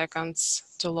 17 seconds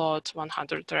to load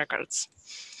 100 records.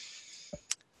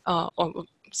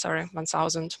 Sorry,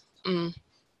 1,000.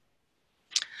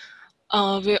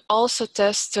 We also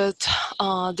tested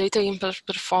data import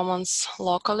performance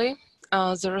locally.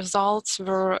 The results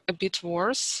were a bit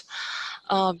worse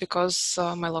because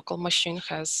my local machine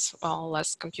has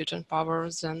less computing power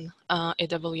than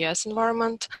AWS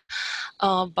environment.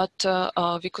 But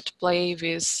we could play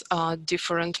with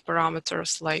different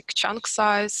parameters like chunk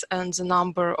size and the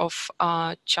number of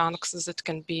chunks that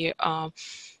can be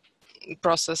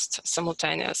processed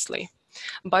simultaneously.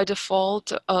 By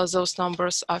default, those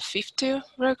numbers are 50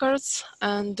 records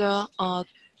and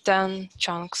 10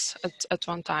 chunks at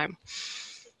one time.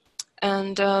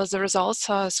 And the results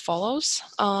are as follows.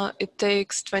 It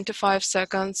takes 25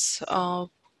 seconds to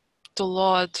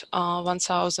load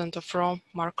 1,000 of raw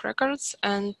MARC records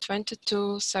and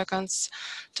 22 seconds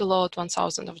to load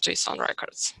 1,000 of JSON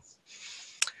records.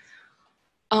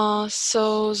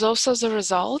 So those are the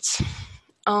results.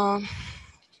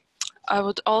 I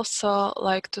would also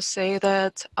like to say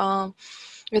that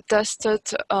we tested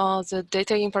the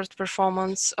data import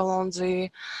performance along the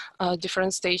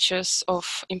different stages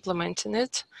of implementing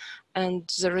it, and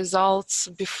the results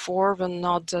before were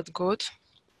not that good.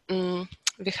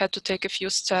 We had to take a few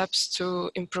steps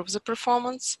to improve the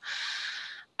performance.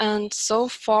 And so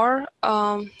far,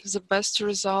 the best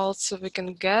results we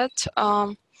can get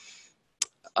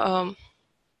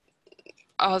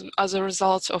as a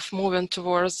result of moving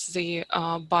towards the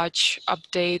batch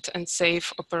update and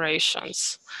save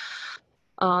operations.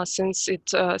 Since it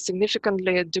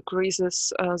significantly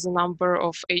decreases the number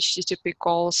of HTTP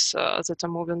calls that are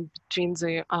moving between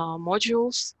the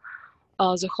modules,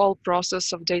 the whole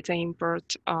process of data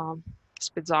import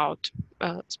speeds up.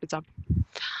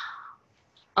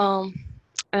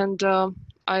 And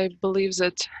I believe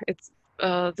that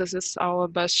this is our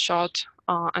best shot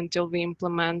until we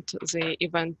implement the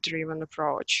event-driven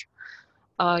approach.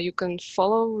 You can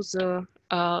follow the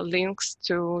links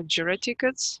to Jira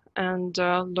tickets and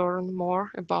learn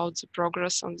more about the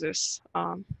progress on this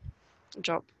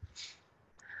job.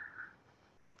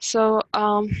 So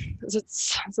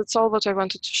that's all what I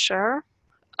wanted to share.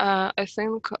 I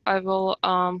think I will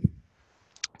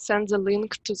send the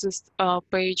link to this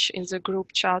page in the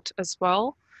group chat as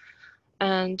well.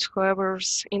 And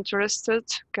whoever's interested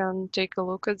can take a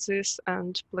look at this,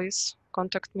 and please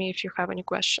contact me if you have any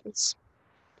questions.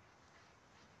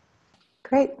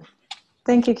 Great.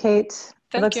 Thank you, Kate.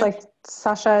 Thank it looks you. like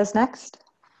Sasha is next.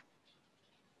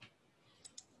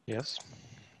 Yes.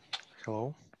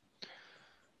 Hello.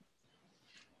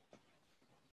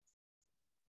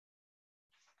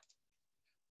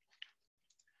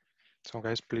 So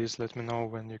guys, please let me know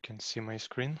when you can see my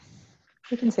screen.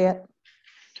 You can see it.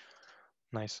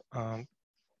 Nice.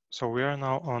 So we are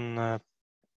now on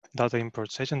data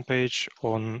import setting page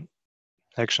on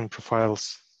action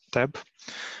profiles tab,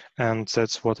 and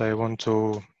that's what I want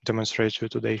to demonstrate to you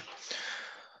today.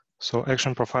 So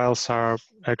action profiles are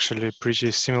actually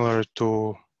pretty similar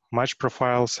to match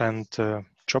profiles and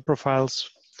job profiles.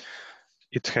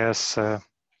 It has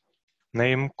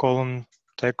name column,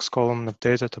 text column,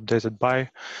 updated by.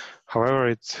 However,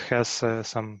 it has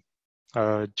some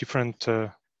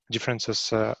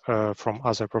differences from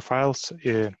other profiles.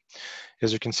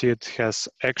 As you can see, it has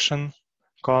action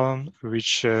column,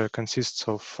 which consists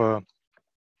of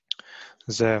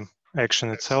the action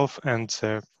itself and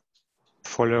the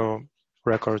folio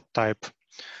record type.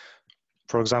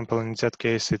 For example, in that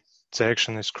case, the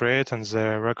action is create and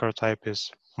the record type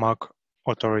is MARC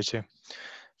authority.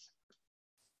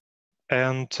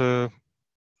 And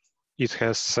it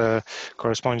has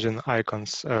corresponding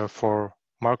icons for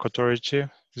MARC authority,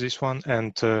 this one,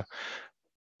 and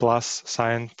plus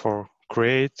sign for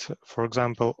create, for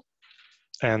example,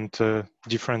 and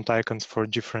different icons for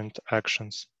different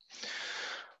actions.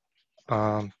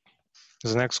 The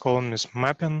next column is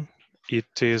mapping.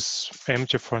 It is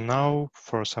empty for now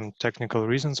for some technical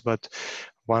reasons, but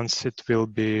once it will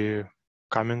be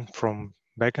coming from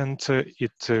backend,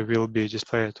 it will be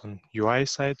displayed on UI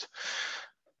side.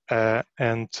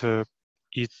 And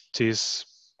it is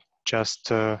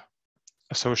just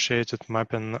associated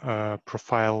mapping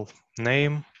profile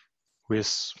name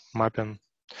with mapping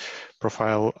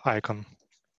profile icon.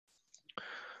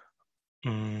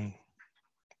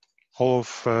 All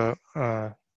of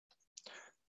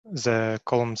the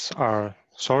columns are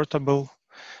sortable.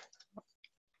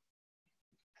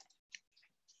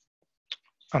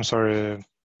 I'm sorry,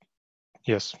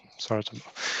 yes, sortable.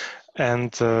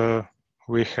 And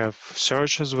we have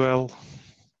search as well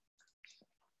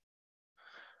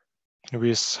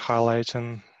with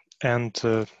highlighting and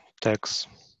text.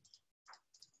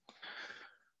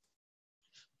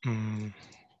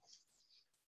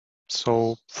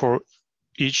 So for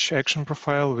each action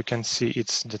profile, we can see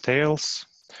its details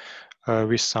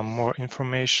with some more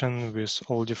information, with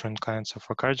all different kinds of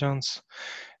accordions.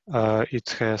 It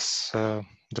has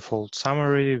default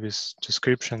summary with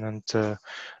description and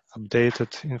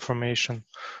updated information.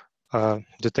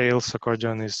 Details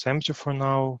accordion is empty for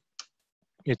now.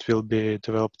 It will be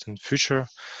developed in future.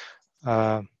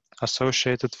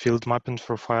 Associated field mapping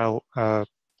profile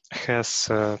has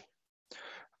a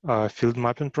field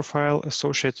mapping profile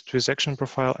associated with action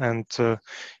profile, and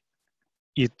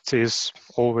it is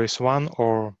always 1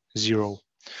 or 0.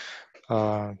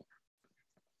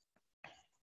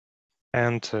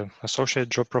 And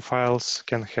associated job profiles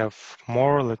can have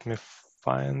more. Let me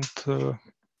find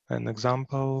an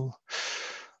example.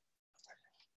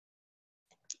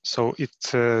 So it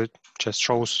just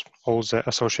shows all the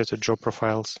associated job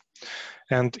profiles,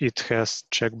 and it has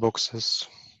checkboxes.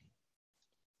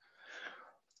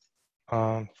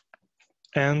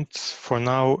 And for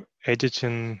now,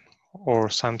 editing or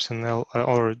something else,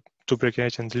 or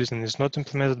duplicating and deleting is not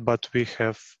implemented, but we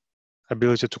have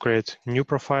ability to create new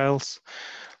profiles.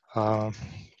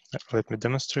 Let me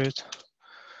demonstrate.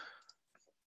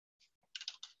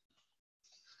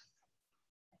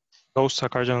 Those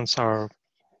accordions are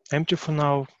empty for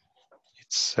now.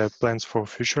 It's plans for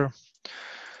future.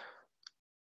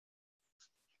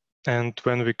 And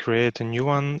when we create a new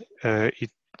one,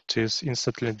 it is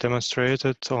instantly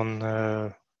demonstrated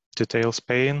on details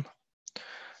pane.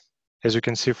 As you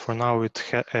can see, for now, it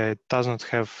doesn't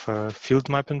have a field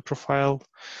mapping profile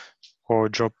or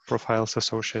job profiles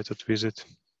associated with it.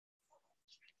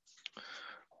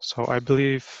 So I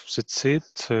believe that's it.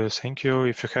 Thank you.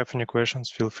 If you have any questions,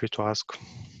 feel free to ask.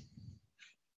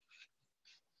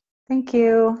 Thank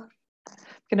you. I'm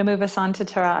going to move us on to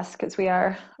Taras because we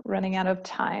are running out of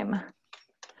time.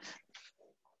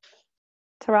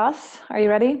 Taras, are you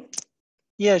ready?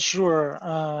 Yeah, sure.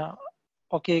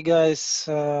 Okay, guys,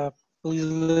 please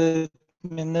let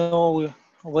me know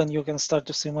when you can start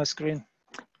to see my screen.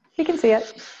 You can see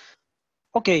it.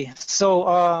 Okay, so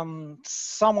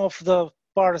some of the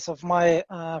parts of my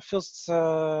first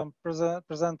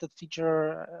presented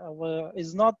feature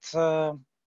is not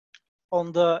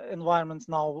on the environment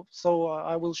now, so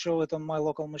I will show it on my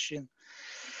local machine.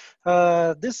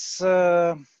 This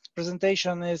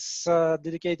presentation is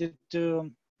dedicated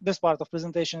to, this part of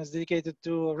presentation is dedicated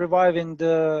to reviving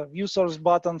the view source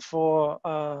button for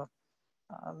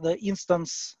the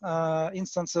instances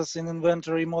in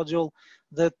inventory module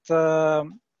that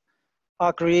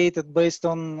are created based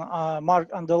on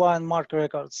underlying mark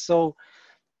records. So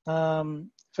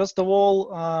first of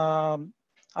all,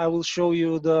 I will show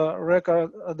you the record,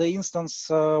 the instance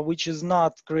which is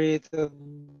not created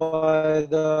by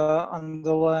the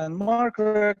underlying mark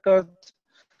record.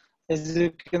 As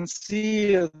you can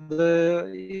see,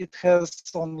 it has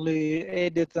only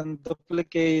edit and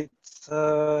duplicate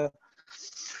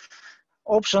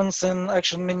options in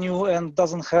action menu and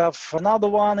doesn't have. Another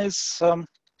one is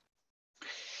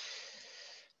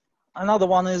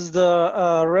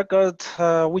the record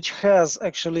which has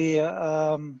actually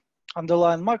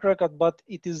underlying mark record, but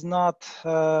it is not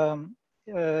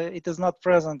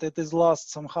present. It is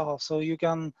lost somehow. So you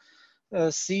can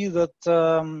see that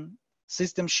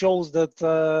system shows that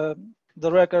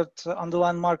the record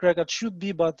underlying mark record should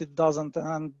be, but it doesn't,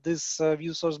 and this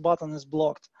view source button is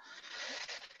blocked.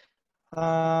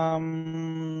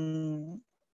 And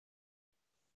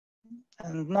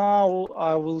now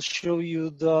I will show you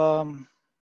the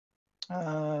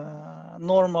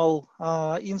normal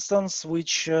instance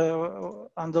which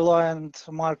underlined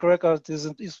mark record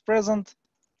is present.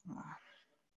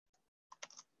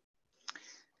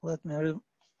 Let me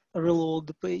reload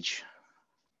the page.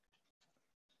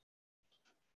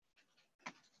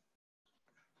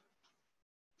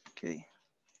 Okay.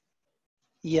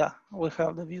 Yeah, we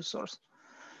have the view source.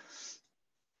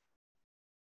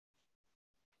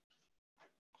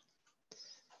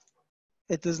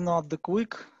 It is not the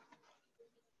quick.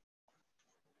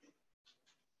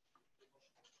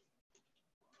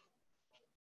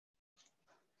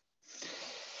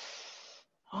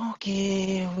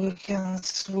 Okay, we can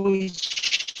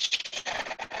switch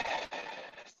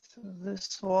to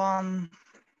this one.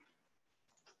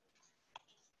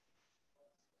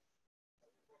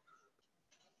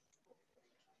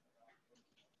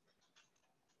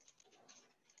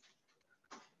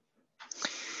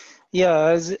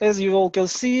 Yeah, as you all can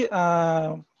see,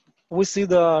 we see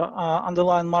the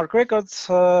underlying mark records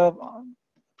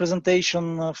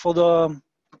presentation for the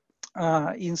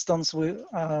instance.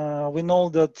 We know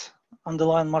that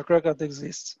underlying mark record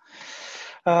exists.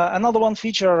 Another one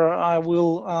feature I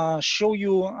will show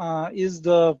you is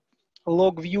the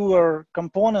log viewer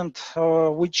component,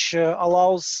 which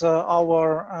allows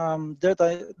our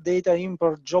data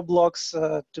import job logs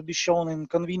to be shown in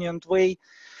convenient way.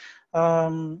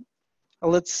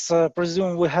 Let's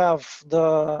presume we have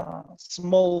the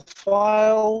small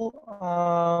file,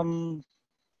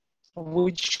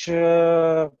 which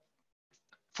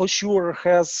for sure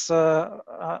has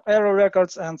error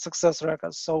records and success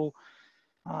records. So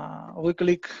we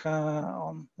click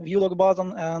on view log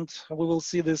button and we will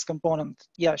see this component.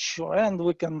 Yeah, sure. And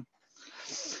we can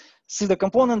see the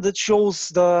component that shows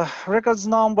the records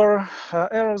number,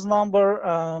 errors number,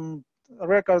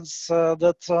 records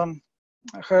that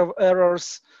have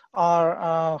errors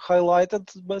are highlighted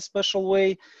by a special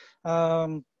way.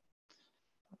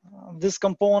 This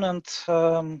component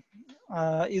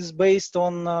is based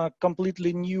on a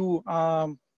completely new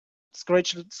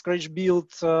Scratch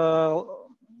build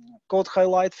code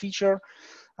highlight feature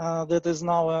that is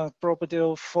now a property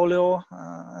of FOLIO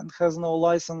and has no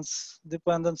license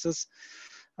dependencies.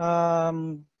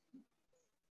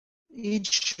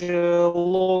 Each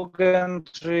log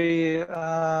entry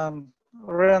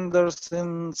renders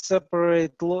in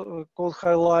separate code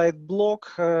highlight block.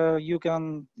 You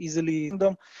can easily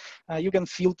them. You can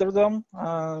filter them.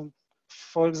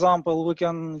 For example, we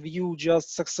can view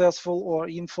just successful or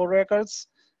info records,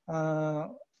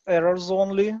 errors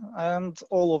only, and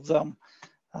all of them.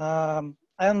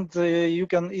 And you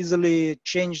can easily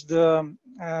change the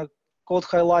code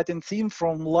highlighting theme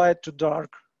from light to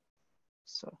dark.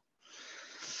 So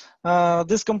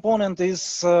this component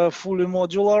is fully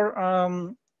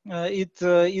modular. It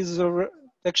is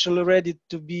actually ready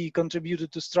to be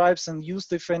contributed to Stripes and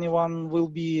used if anyone will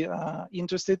be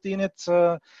interested in it.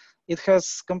 It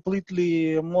has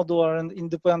completely modular and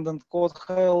independent code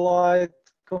highlight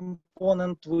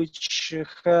component, which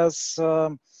has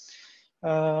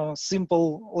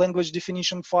simple language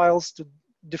definition files to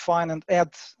define and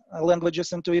add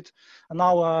languages into it. And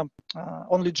now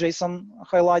only JSON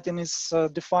highlighting is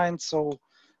defined. So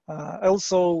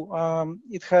also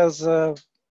it has a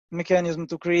mechanism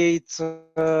to create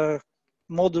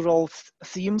modular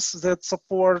themes that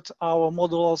support our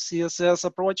modular CSS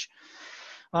approach.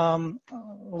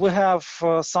 We have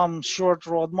some short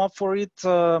roadmap for it.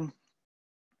 For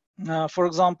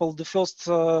example, the first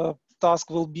task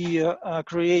will be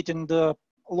creating the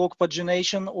log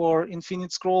pagination or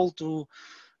infinite scroll to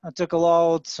tackle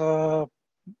out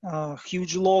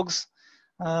huge logs,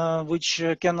 which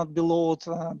cannot be loaded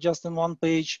just in one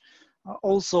page.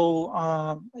 Also,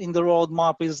 in the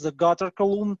roadmap is the gutter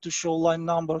column to show line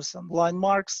numbers and line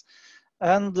marks.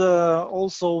 And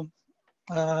also,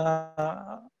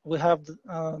 we have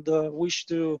the wish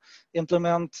to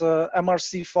implement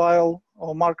MRC file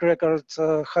or mark record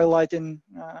highlighting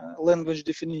language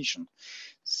definition.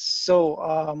 So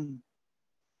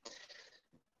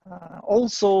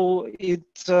also it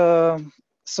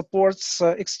supports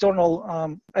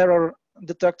external error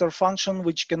detector function,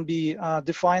 which can be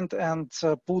defined and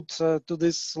put to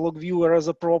this log viewer as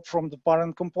a prop from the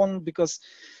parent component, because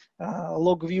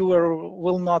log viewer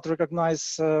will not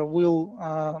recognize will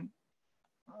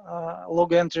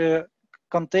log entry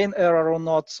contain error or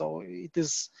not. So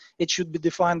it should be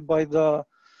defined by the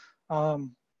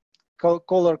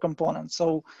caller component.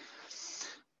 So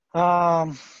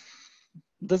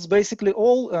that's basically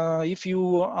all. If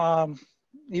you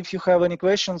have any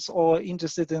questions or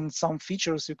interested in some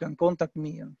features, you can contact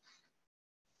me.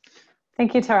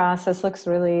 Thank you, Taras. This looks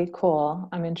really cool.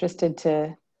 I'm interested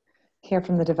to hear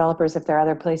from the developers if there are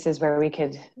other places where we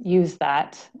could use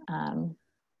that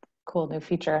cool new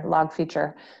feature, log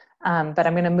feature. But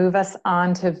I'm going to move us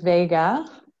on to Vega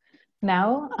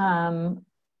now.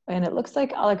 And it looks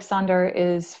like Alexander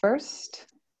is first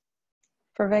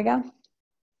for Vega.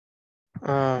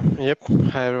 Yep.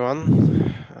 Hi,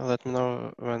 everyone. Let me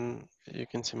know when you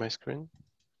can see my screen.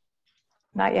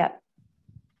 Not yet.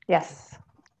 Yes.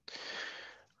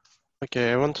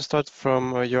 Okay, I want to start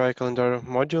from a UI calendar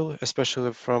module,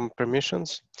 especially from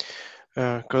permissions,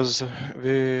 because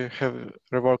we have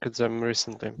reworked them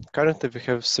recently. Currently, we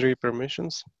have 3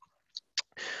 permissions.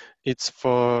 It's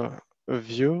for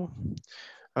view,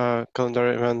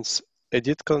 calendar events,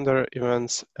 edit calendar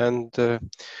events, and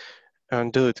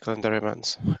delete calendar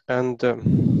events. And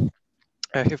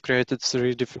I have created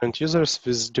 3 different users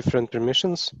with different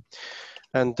permissions.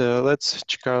 And let's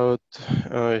check out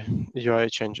UI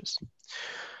changes.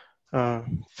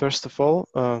 First of all,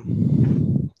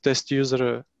 test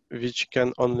user which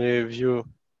can only view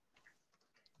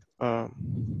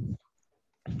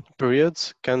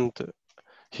periods,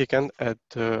 he can add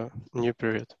a new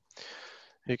period.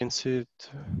 You can see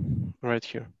it right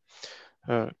here.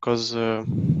 Because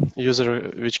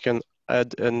user which can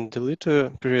add and delete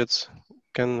periods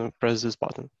can press this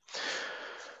button.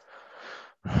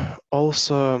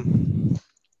 Also,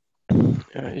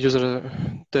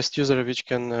 test user which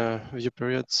can view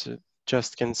periods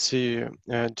just can see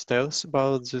details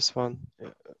about this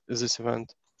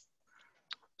event,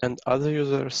 and other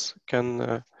users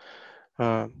can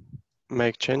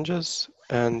make changes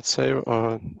and save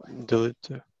or delete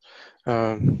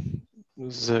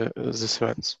these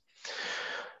events.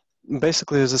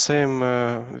 Basically, the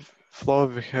same flow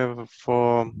we have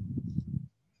for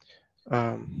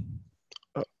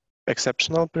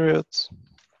exceptional periods.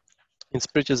 It's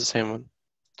pretty the same one.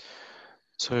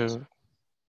 So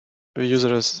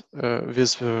users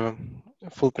with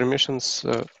full permissions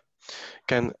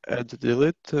can add,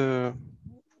 delete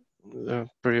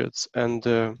periods,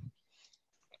 and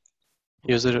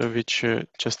user which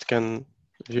just can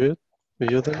view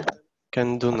them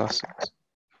can do nothing,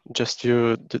 just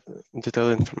view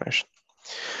detailed information.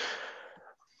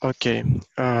 Okay,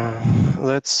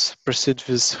 let's proceed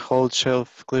with hold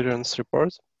shelf clearance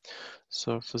report.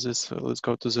 So for this, let's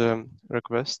go to the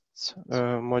requests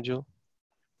module.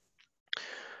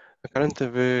 Currently,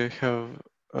 we have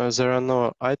there are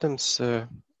no items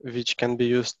which can be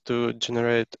used to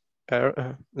generate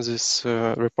this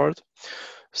report.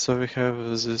 So we have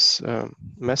this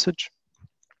message,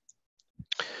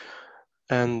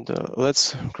 and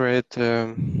let's create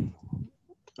this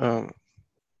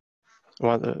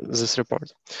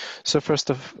report. So first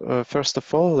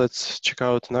of all, let's check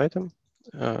out an item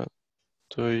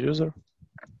to a user.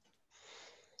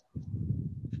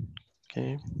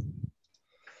 Okay.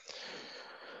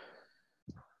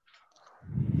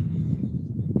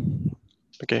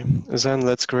 Okay, then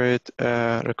let's create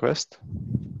a request.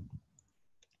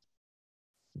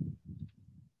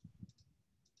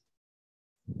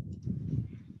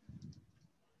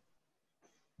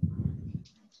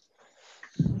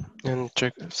 And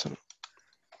check some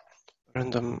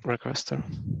random requester.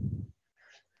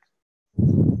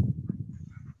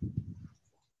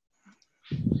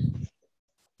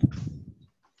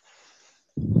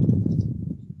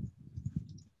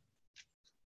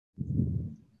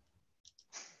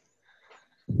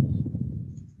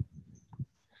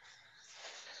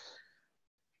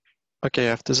 Okay,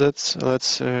 after that,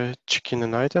 let's check in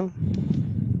an item.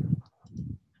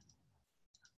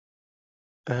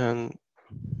 And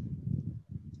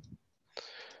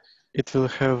it will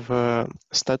have a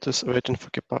status waiting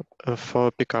for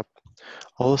pickup.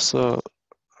 Also,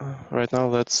 right now,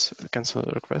 let's cancel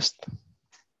the request.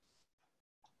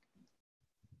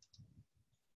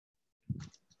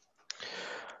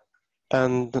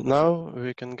 And now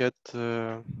we can get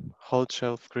hold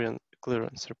shelf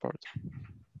clearance report.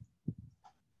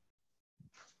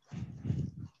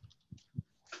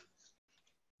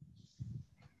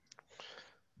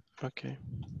 Okay.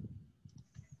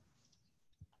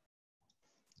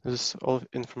 This is all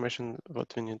information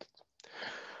what we needed.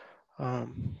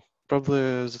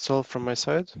 Probably that's all from my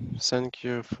side. Thank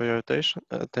you for your attention.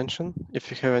 If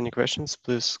you have any questions,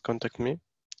 please contact me.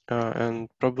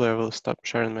 And probably I will stop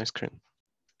sharing my screen.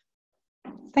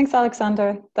 Thanks,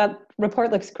 Alexander. That report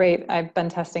looks great. I've been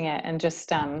testing it, and just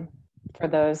for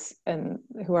those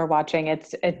who are watching,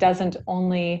 it doesn't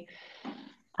only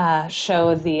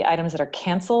show the items that are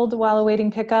canceled while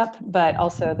awaiting pickup, but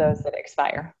also those that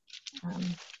expire.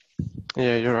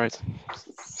 Yeah, you're right.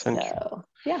 Thank you.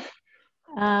 Yeah.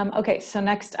 Okay, so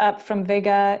next up from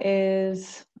Vega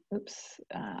is,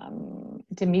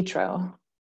 Dimitro.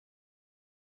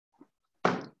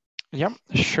 Yeah,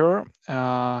 sure.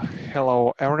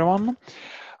 Hello, everyone.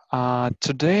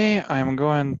 Today, I'm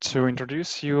going to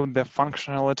introduce you the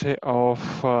functionality of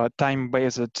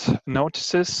time-based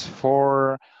notices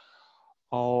for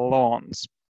loans.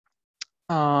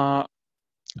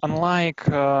 Unlike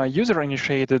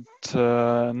user-initiated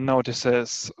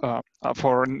notices,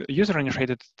 for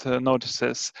user-initiated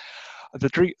notices,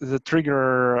 the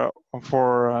trigger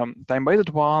for time-based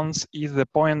ones is the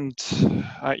point,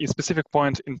 a specific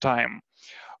point in time.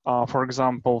 For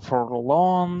example, for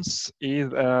loans is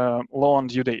loan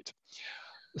due date.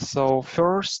 So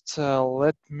first,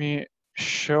 let me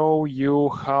show you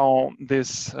how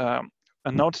this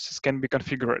notices can be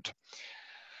configured.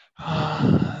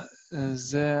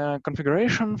 The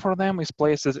configuration for them is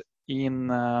placed in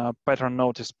pattern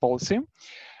notice policy,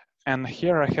 and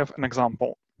here I have an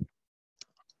example.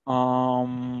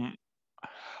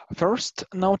 First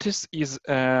notice is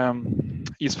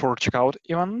for checkout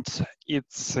event.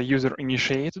 It's a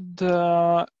user-initiated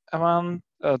event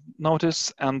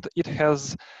notice, and it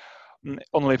has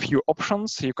only a few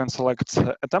options. You can select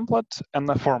a template and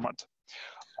a format.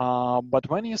 But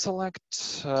when you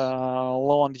select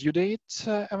low on due date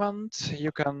event,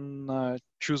 you can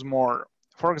choose more.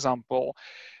 For example,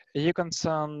 you can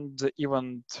send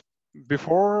event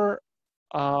before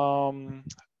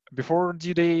before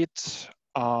due date,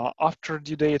 after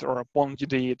due date, or upon due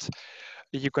date.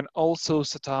 You can also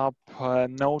set up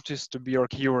notice to be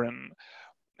recurring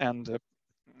and a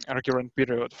recurrent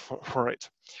period for it.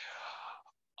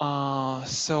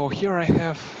 So here I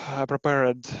have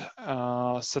prepared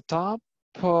setup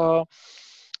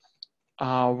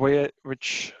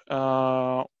which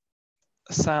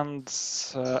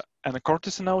sends an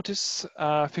courtesy notice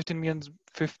 15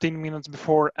 minutes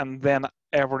before, and then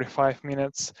every 5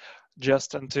 minutes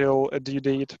just until a due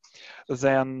date.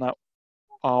 Then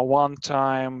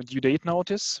one-time due date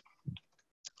notice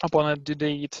upon a due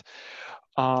date.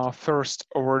 First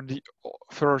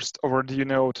overdue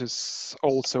notice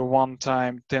also one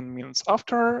time 10 minutes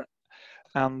after,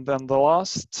 and then the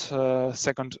last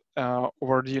second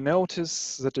overdue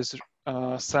notice that is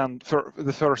sent.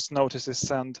 The first notice is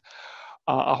sent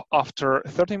after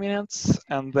 30 minutes,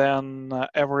 and then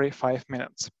every 5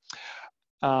 minutes.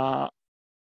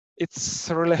 It's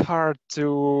really hard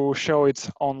to show it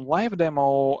on live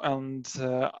demo, and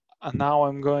now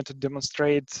I'm going to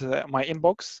demonstrate my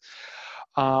inbox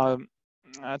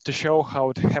to show how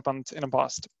it happened in the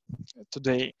past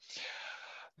today.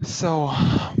 So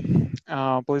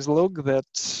please look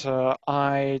that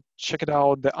I checked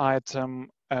out the item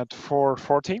at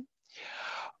 4:40.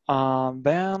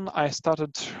 Then I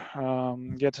started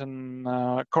getting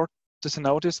courtesy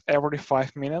notice every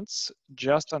 5 minutes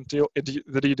just until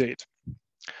the due date.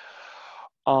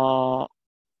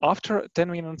 After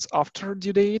 10 minutes after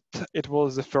due date, it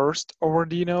was the first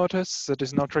overdue notice that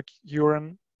is not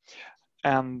recurring.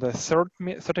 And the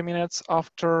 30 minutes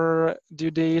after due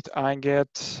date, I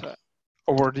get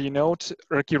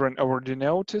recurrent overdue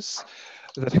notice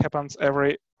that happens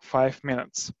every 5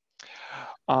 minutes.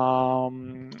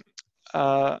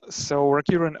 So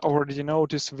recurrent overdue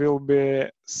notice will be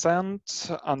sent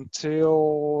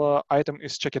until item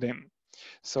is checked in.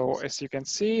 So as you can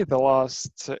see, the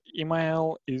last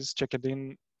email is checked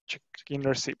in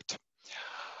receipt.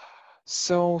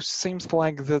 So seems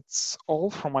like that's all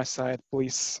from my side.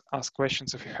 Please ask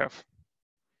questions if you have.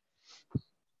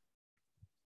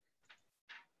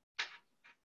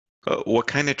 What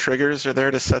kind of triggers are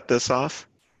there to set this off?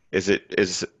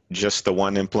 Is just the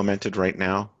one implemented right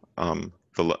now,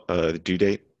 the due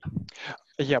date?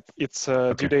 Yep, it's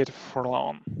a due date for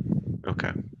loan.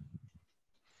 Okay.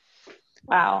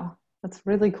 Wow, that's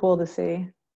really cool to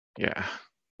see. Yeah.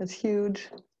 It's huge.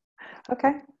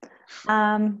 Okay.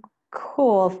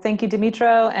 Cool. Thank you,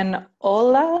 Dimitro. And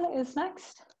Ola is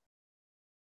next.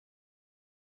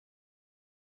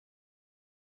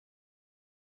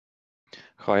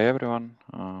 Hi, everyone.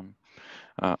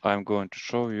 I'm going to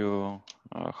show you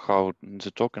how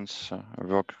the tokens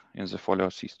work in the FOLIO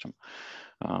system.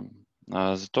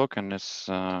 The token is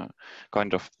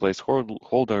kind of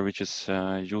placeholder which is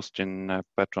used in a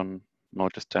pattern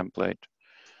notice template.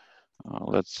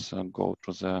 Let's go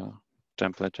to the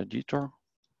template editor.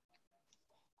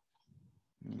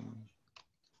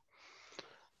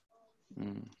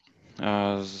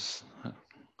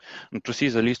 To see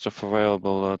the list of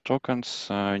available tokens,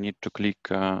 you need to click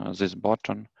this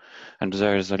button, and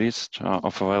there is a list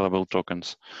of available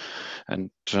tokens.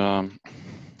 And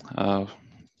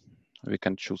we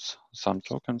can choose some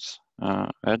tokens,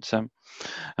 add them,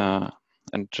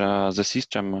 and the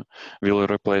system will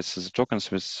replace the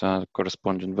tokens with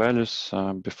corresponding values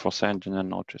before sending a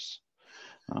notice.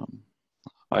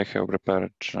 I have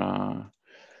prepared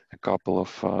a couple of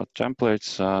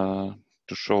templates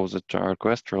to show that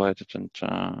request-related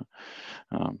and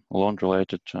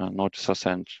loan-related notice are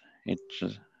sent. It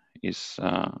is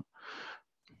a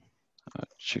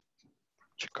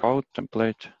checkout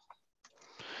template,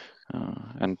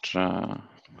 and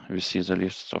we see the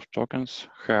list of tokens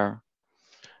here,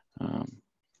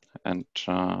 and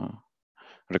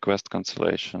request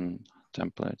cancellation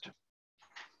template.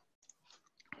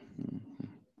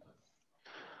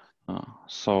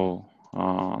 So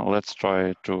let's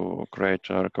try to create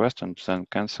a request and then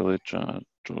cancel it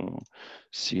to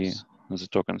see the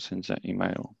tokens in the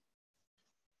email.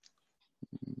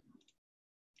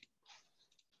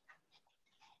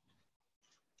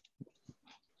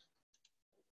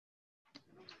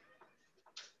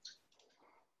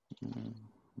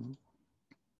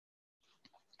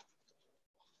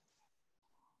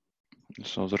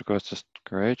 So the request is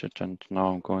created, and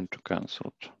now I'm going to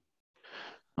cancel it.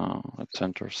 Let's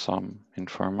enter some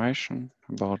information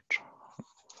about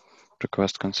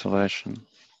request cancellation.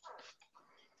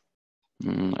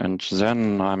 And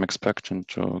then I'm expecting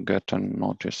to get a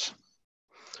notice.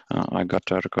 I got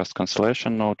a request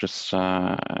cancellation notice,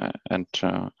 and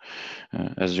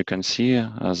as you can see,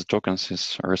 the tokens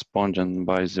is responding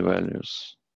by the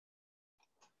values.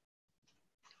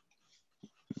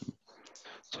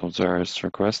 So there is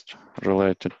request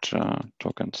related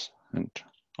tokens and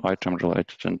item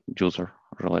related and user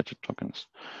related tokens.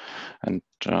 And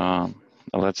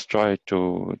let's try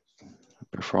to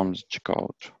perform the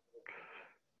checkout.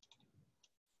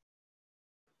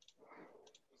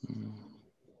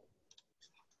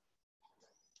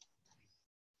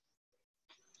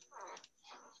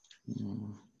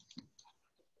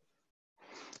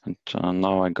 And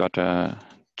now I got a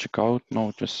checkout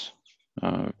notice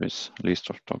with list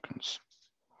of tokens.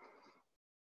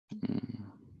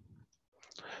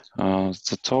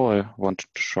 That's all I wanted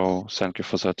to show. Thank you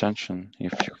for the attention.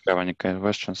 If you have any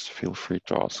questions, feel free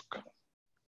to ask.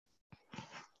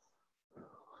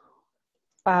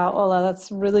 Wow, Ola,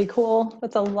 that's really cool.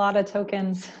 That's a lot of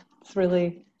tokens. It's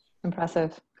really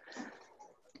impressive.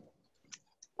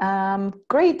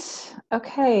 Great.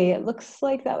 Okay, it looks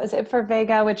like that was it for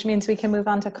Vega, which means we can move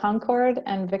on to Concord,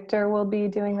 and Victor will be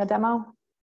doing the demo.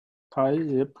 Hi,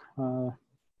 yep.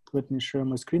 Let me share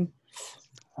my screen.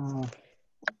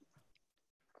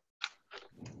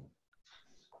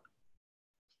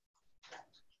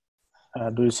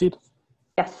 Do you see it?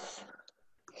 Yes.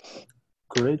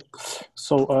 Great.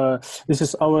 So this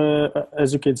is our,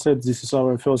 as you can see, this is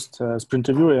our first sprint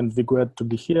review, and we're glad to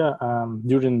be here.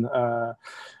 During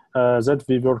that,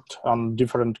 we worked on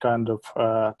different kind of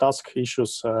task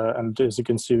issues, and as you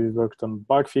can see, we worked on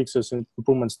bug fixes,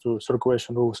 improvements to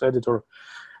circulation rules editor,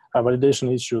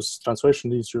 validation issues,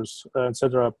 translation issues,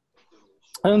 etc.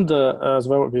 And as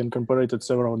well, we incorporated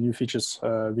several new features,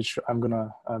 which I'm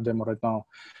gonna demo right now.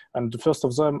 And the first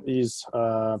of them is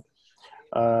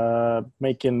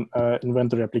making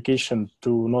inventory application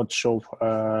to not show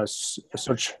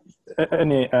search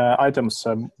any items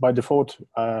by default,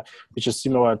 which is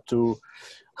similar to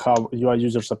how your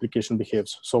user's application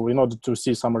behaves. So in order to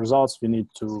see some results, we need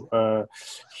to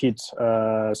hit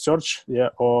search, yeah,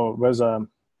 or whether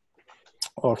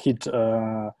or hit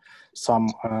some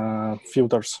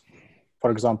filters.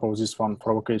 For example, this one,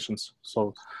 provocations.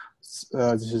 So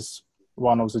this is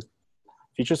one of the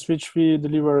features which we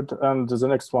delivered, and the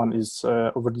next one is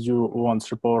overdue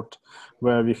once report,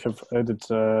 where we have added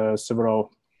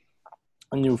several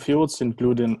new fields,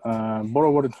 including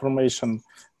borrower information.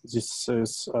 This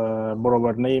is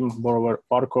borrower name, borrower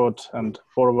barcode, and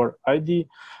borrower ID.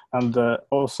 And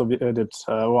also we added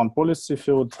one policy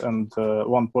field and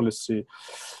one policy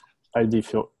ID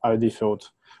field.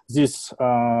 This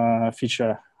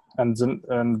feature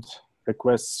and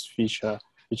requests feature,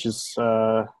 which is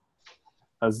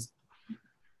as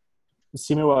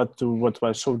similar to what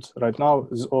I showed right now,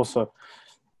 is also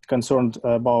concerned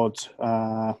about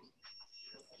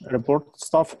report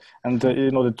stuff. And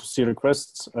in order to see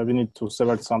requests, we need to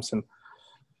select something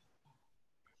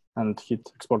and hit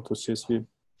export to CSV.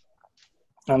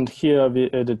 And here we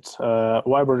added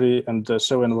library and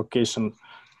show invocation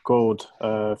code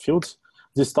fields.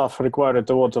 This stuff required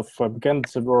a lot of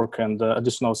backend work and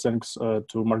additional thanks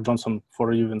to Mark Johnson for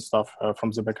reviewing stuff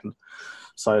from the backend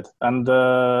side. And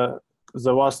the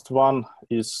last one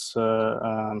is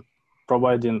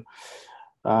providing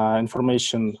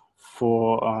information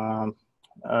for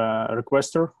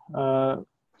requester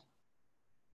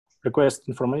request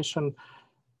information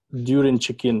during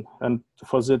check-in. And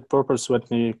for that purpose, let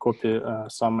me copy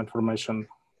some information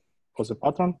for the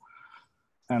pattern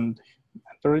and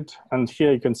enter it. And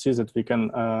here you can see that we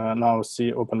can now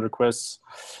see open requests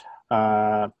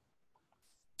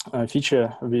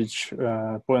feature, which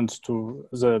points to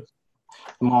the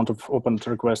amount of opened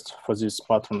requests for this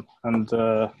pattern. And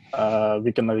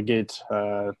we can navigate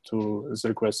to the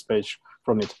request page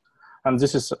from it. And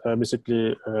this is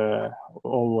basically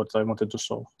all what I wanted to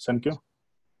show. Thank you.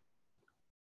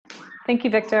 Thank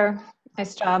you, Victor.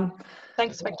 Nice job.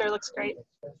 Thanks, Victor. Looks great.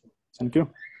 Thank you.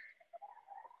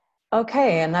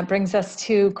 Okay, and that brings us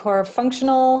to core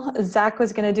functional. Zach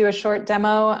was going to do a short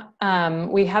demo.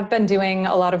 We have been doing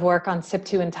a lot of work on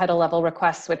SIP2 and title level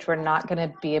requests, which we're not going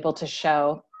to be able to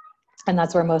show. And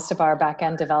that's where most of our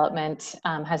backend development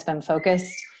has been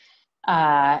focused.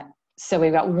 So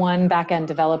we've got one backend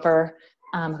developer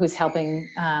who's helping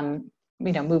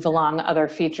move along other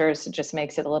features. It just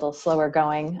makes it a little slower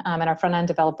going. And our front end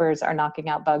developers are knocking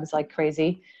out bugs like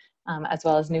crazy. As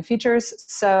well as new features.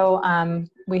 So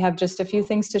we have just a few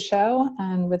things to show.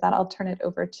 And with that, I'll turn it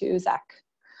over to Zach.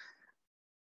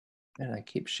 And I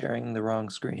keep sharing the wrong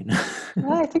screen.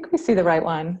 Well, I think we see the right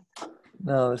one.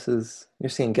 No, this is, you're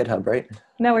seeing GitHub, right?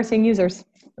 No, we're seeing users.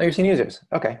 Oh, you're seeing users.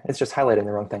 Okay, it's just highlighting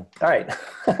the wrong thing. All right.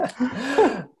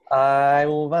 I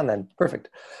will move on then. Perfect.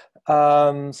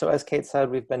 So as Kate said,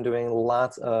 we've been doing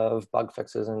lots of bug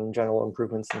fixes and general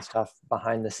improvements and stuff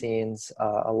behind the scenes.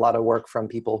 A lot of work from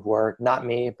people who are not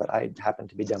me, but I happen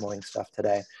to be demoing stuff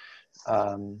today.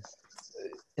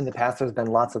 In the past, there's been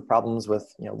lots of problems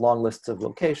with long lists of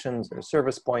locations or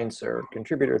service points or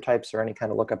contributor types or any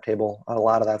kind of lookup table. A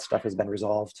lot of that stuff has been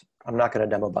resolved. I'm not going to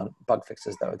demo bug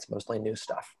fixes, though. It's mostly new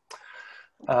stuff.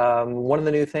 One of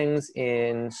the new things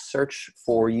in search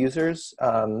for users,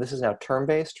 this is now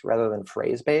term-based rather than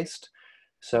phrase-based.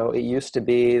 So it used to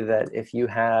be that if you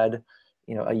had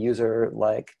a user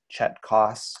like Chet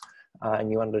Koss,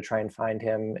 and you wanted to try and find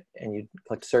him and you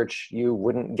clicked search, you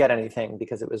wouldn't get anything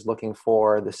because it was looking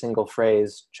for the single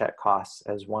phrase Chet Koss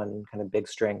as one kind of big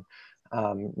string.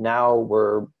 Now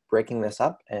we're breaking this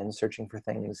up and searching for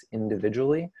things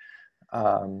individually.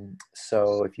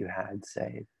 So if you had,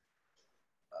 say,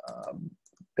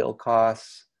 Bill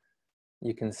Koss,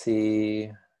 you can see,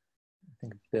 I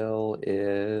think Bill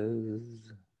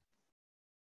is,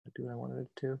 what do I want it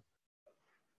to?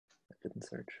 I didn't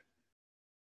search.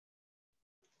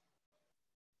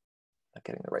 Not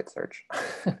getting the right search.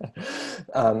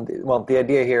 Well, the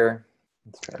idea here,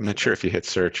 I'm not sure if you hit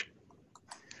search.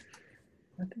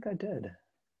 I think I did.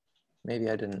 Maybe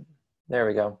I didn't. There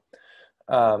we go.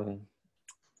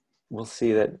 We'll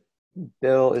see that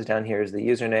Bill is down here as the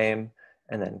username,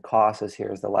 and then Koss is here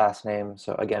as the last name.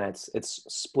 So again, it's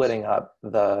splitting up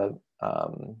the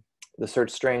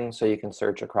search string, so you can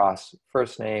search across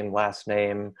first name, last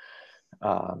name,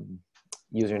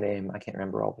 username. I can't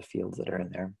remember all the fields that are in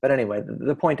there. But anyway,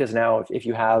 the point is now if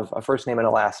you have a first name and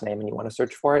a last name and you want to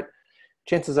search for it,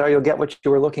 chances are you'll get what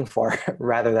you were looking for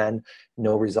rather than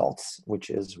no results, which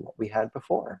is what we had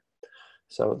before.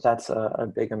 So that's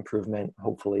a big improvement,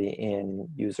 hopefully, in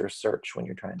user search when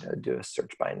you're trying to do a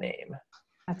search by name.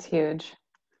 That's huge.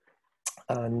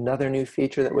 Another new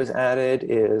feature that was added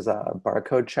is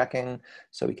barcode checking.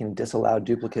 So we can disallow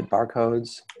duplicate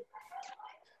barcodes.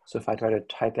 So if I try to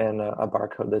type in a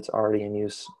barcode that's already in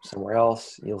use somewhere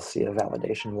else, you'll see a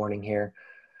validation warning here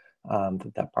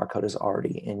that barcode is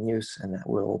already in use, and that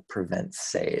will prevent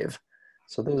save.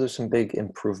 So those are some big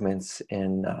improvements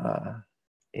in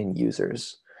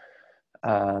users.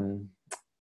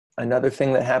 Another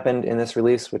thing that happened in this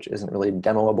release, which isn't really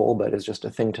demoable, but is just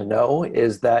a thing to know,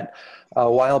 is that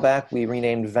a while back we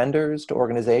renamed vendors to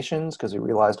organizations because we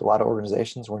realized a lot of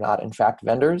organizations were not in fact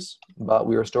vendors, but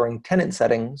we were storing tenant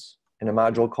settings in a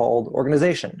module called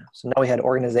organization. So now we had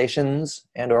organizations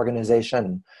and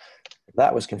organization.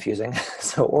 That was confusing.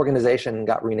 So organization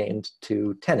got renamed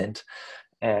to tenant.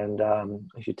 And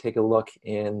if you take a look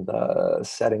in the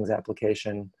settings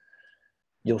application,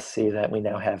 you'll see that we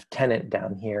now have tenant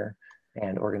down here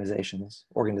and organizations.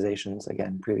 Organizations,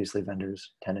 again, previously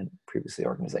vendors, tenant, previously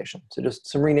organization. So just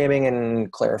some renaming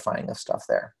and clarifying of stuff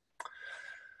there.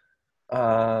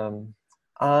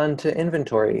 On to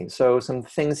inventory. So some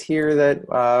things here that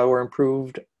were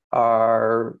improved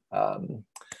are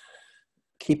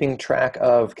keeping track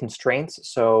of constraints.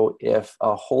 So if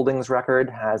a holdings record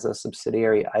has a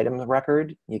subsidiary item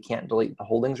record, you can't delete the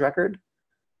holdings record.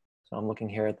 So I'm looking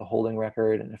here at the holding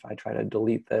record, and if I try to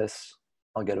delete this,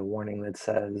 I'll get a warning that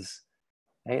says,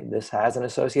 hey, this has an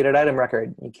associated item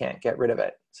record. You can't get rid of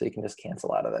it. So you can just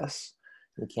cancel out of this.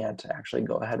 You can't actually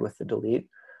go ahead with the delete.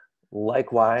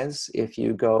 Likewise, if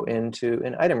you go into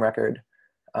an item record,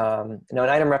 now an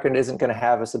item record isn't going to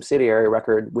have a subsidiary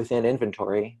record within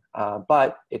inventory,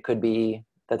 but it could be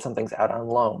that something's out on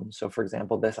loan. So for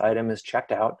example, this item is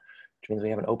checked out, which means we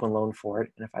have an open loan for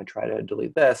it. And if I try to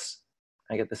delete this,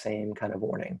 I get the same kind of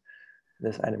warning.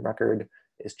 This item record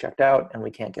is checked out and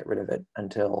we can't get rid of it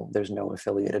until there's no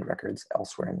affiliated records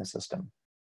elsewhere in the system.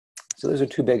 So those are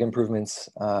two big improvements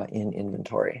in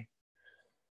inventory.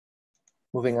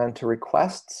 Moving on to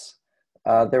requests.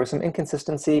 There was some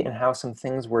inconsistency in how some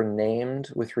things were named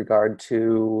with regard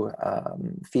to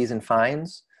fees and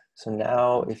fines. So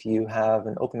now if you have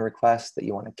an open request that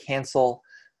you want to cancel,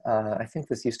 I think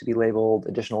this used to be labeled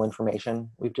additional information.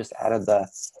 We've just added the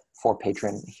for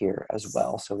patron here as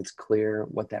well, so it's clear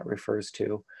what that refers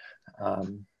to.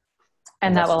 And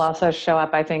that will also show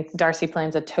up, I think Darcy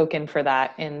plans a token for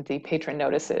that in the patron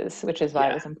notices, which is why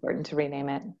it was important to rename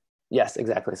it. Yes,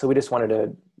 exactly. So we just wanted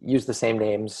to use the same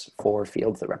names for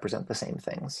fields that represent the same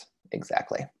things.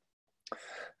 Exactly.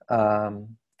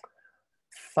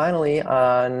 Finally,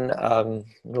 on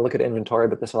we'll look at inventory,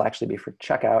 but this will actually be for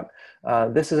checkout.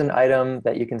 This is an item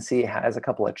that you can see has a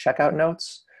couple of checkout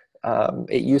notes.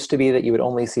 It used to be that you would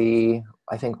only see,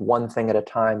 I think, one thing at a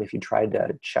time if you tried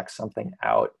to check something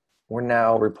out. We're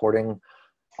now reporting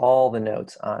all the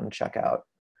notes on checkout.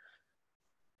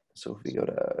 So if we go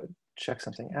to check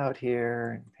something out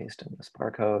here and paste in this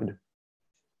barcode,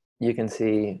 you can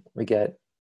see we get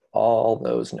all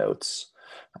those notes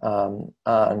on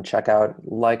checkout.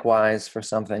 Likewise, for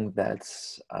something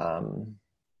that's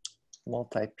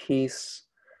multi-piece,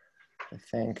 I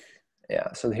think,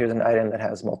 yeah, so here's an item that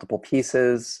has multiple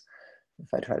pieces.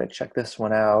 If I try to check this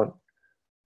one out,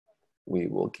 we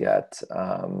will get,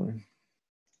 oops.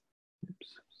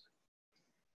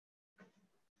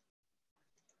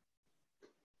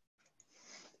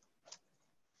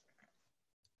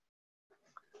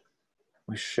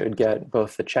 We should get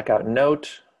both the checkout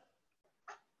note,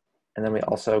 and then we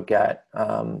also get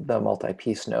the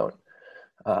multi-piece note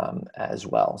as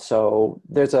well. So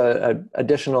there's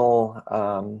additional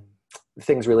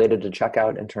things related to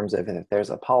checkout in terms of if there's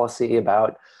a policy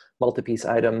about multi-piece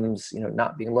items,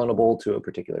 not being loanable to a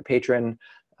particular patron,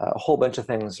 a whole bunch of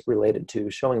things related to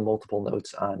showing multiple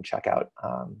notes on checkout.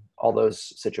 All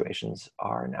those situations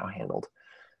are now handled.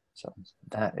 So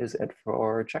that is it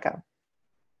for checkout.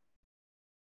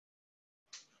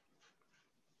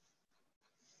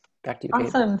 Back to you, Kate.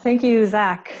 Awesome. Thank you,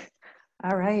 Zach.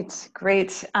 All right,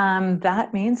 great.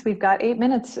 That means we've got 8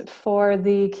 minutes for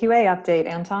the QA update.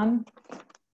 Anton?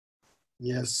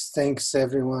 Yes, thanks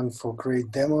everyone for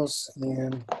great demos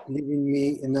and giving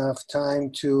me enough time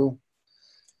to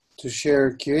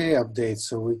share QA updates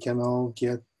so we can all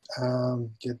get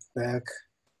back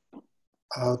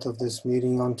out of this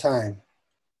meeting on time.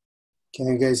 Can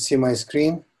you guys see my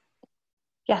screen?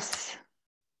 Yes.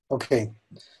 Okay,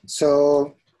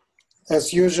 so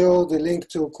as usual, the link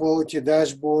to quality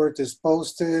dashboard is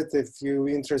posted. If you're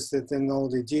interested in all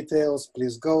the details,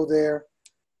 please go there.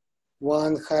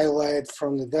 One highlight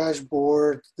from the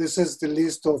dashboard, this is the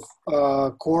list of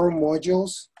core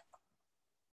modules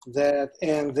that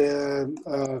and the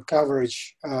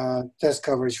coverage, test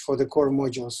coverage for the core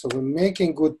modules. So we're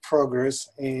making good progress,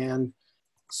 and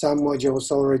some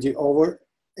modules already over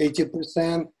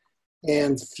 80%,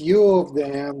 and few of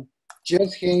them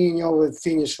just hanging over the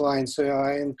finish line. So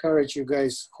I encourage you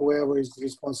guys, whoever is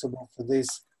responsible for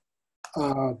this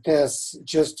tests,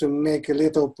 just to make a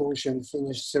little push and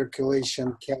finish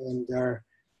circulation, calendar,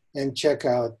 and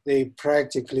checkout. They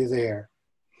practically there.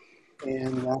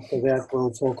 And after that,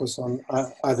 we'll focus on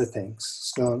other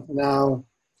things. So now,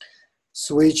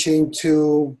 switching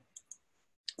to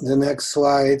the next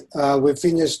slide, we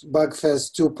finished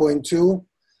Bugfest 2.2.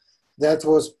 That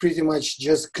was pretty much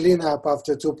just cleanup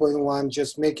after 2.1,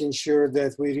 just making sure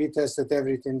that we retested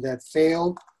everything that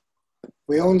failed.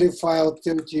 We only filed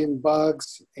 13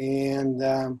 bugs, and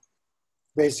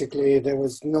basically there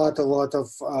was not a lot of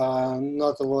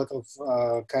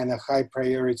kind of high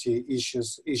priority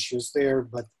issues there.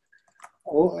 But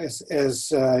as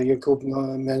Jakub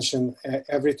mentioned,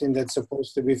 everything that's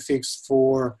supposed to be fixed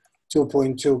for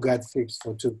 2.2 got fixed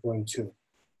for 2.2.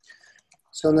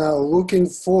 So now looking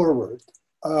forward,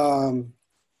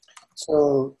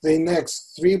 so the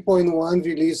next 3.1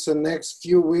 release, the next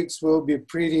few weeks will be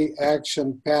pretty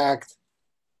action-packed.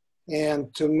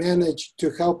 And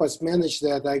to help us manage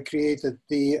that, I created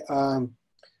the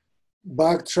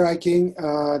bug tracking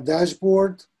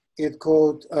dashboard. It's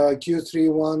called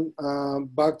Q31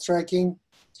 bug tracking.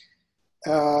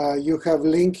 You have a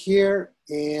link here,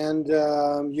 and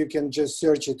you can just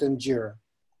search it in Jira.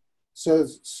 So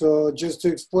just to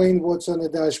explain what's on the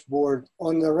dashboard,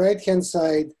 on the right-hand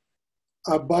side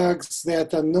are bugs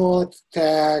that are not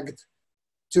tagged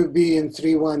to be in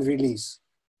 3.1 release.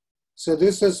 So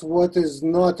this is what is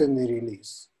not in the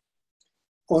release.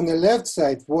 On the left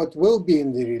side, what will be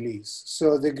in the release.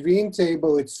 So the green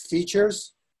table, it's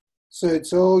features. So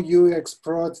it's all UX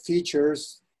prod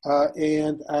features.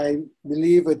 And I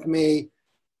believe it may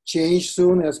change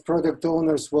soon as product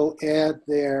owners will add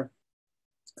their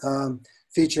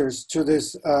features to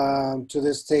this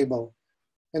table.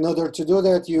 In order to do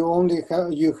that, you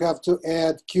have to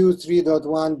add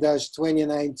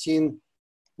Q3.1-2019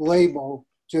 label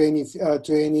to any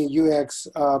UX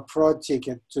prod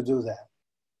ticket to do that.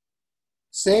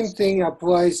 Same thing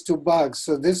applies to bugs.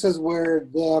 So this is where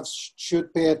devs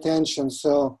should pay attention.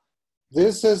 So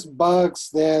this is bugs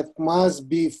that must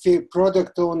be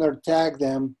product owner tag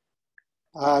them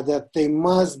that they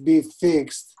must be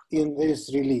fixed in this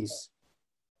release.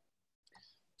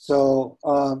 So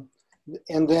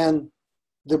and then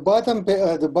the bottom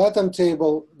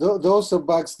table, those are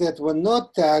bugs that were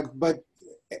not tagged, but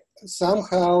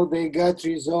somehow they got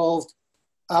resolved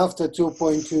after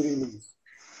 2.2 release.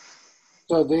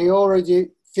 So they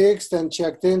already fixed and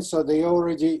checked in, so they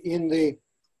already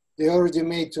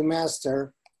made to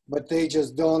master, but they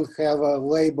just don't have a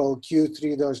label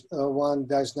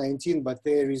Q3-1-19, but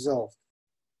they resolved.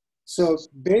 So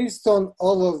based on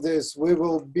all of this, we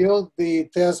will build the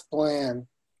test plan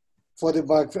for the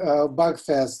bug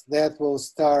fest that will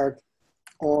start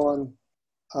on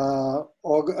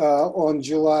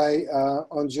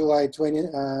July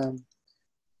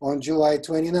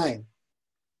 29.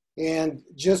 And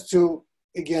just to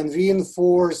again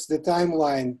reinforce the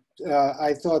timeline,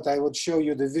 I thought I would show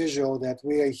you the visual that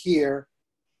we are here,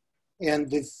 and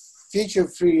the feature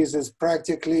freeze is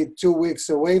practically 2 weeks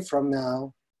away from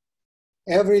now.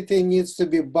 Everything needs to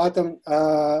be buttoned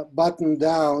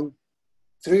down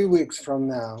 3 weeks from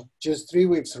now, just 3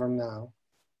 weeks from now.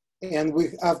 And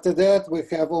after that, we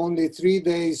have only 3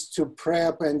 days to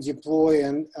prep and deploy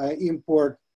and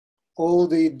import all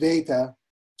the data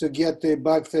to get the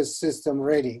bugfest system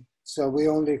ready. So we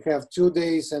only have 2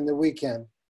 days and a weekend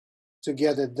to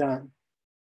get it done.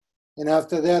 And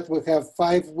after that, we have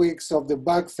 5 weeks of the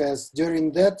bugfest.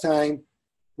 During that time,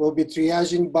 we'll be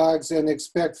triaging bugs and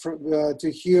expect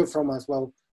to hear from us.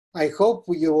 Well, I hope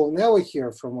you will never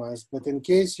hear from us, but in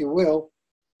case you will,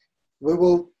 we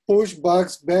will push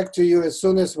bugs back to you as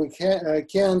soon as we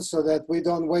can so that we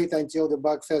don't wait until the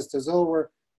bug fest is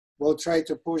over. We'll try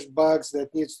to push bugs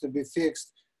that needs to be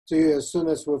fixed to you as soon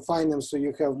as we find them so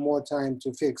you have more time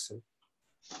to fix it.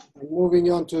 And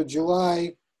moving on to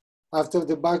July, after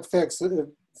the bug fest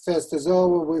is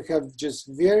over, we have just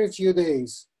very few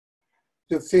days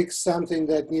to fix something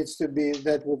that needs to be,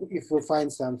 if we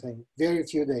find something, very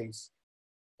few days.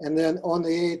 And then on the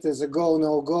 8th is a go,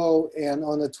 no go, and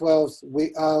on the 12th,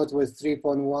 we out with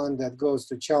 3.1 that goes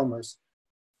to Chalmers.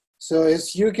 So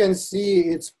as you can see,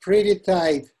 it's pretty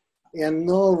tight and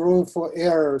no room for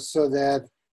error, so that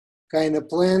kind of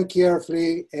plan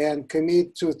carefully and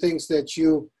commit to things that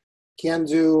you can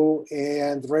do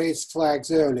and raise flags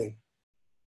early.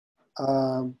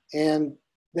 And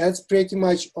that's pretty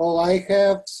much all I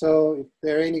have. So if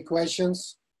there are any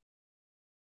questions.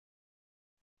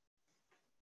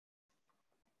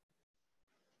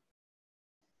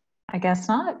 I guess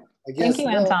not. Thank you,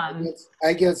 Anton.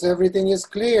 I guess everything is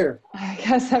clear. I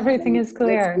guess everything is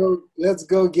clear. Let's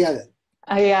go get it.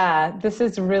 Yeah, this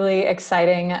is really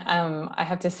exciting. I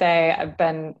have to say, I've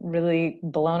been really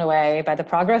blown away by the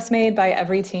progress made by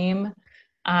every team.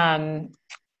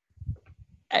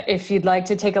 If you'd like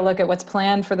to take a look at what's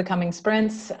planned for the coming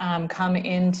sprints, come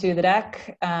into the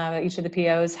deck. Each of the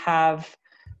POs have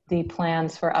the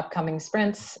plans for upcoming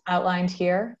sprints outlined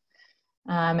here.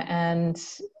 And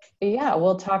yeah,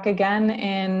 we'll talk again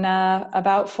in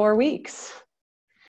about 4 weeks.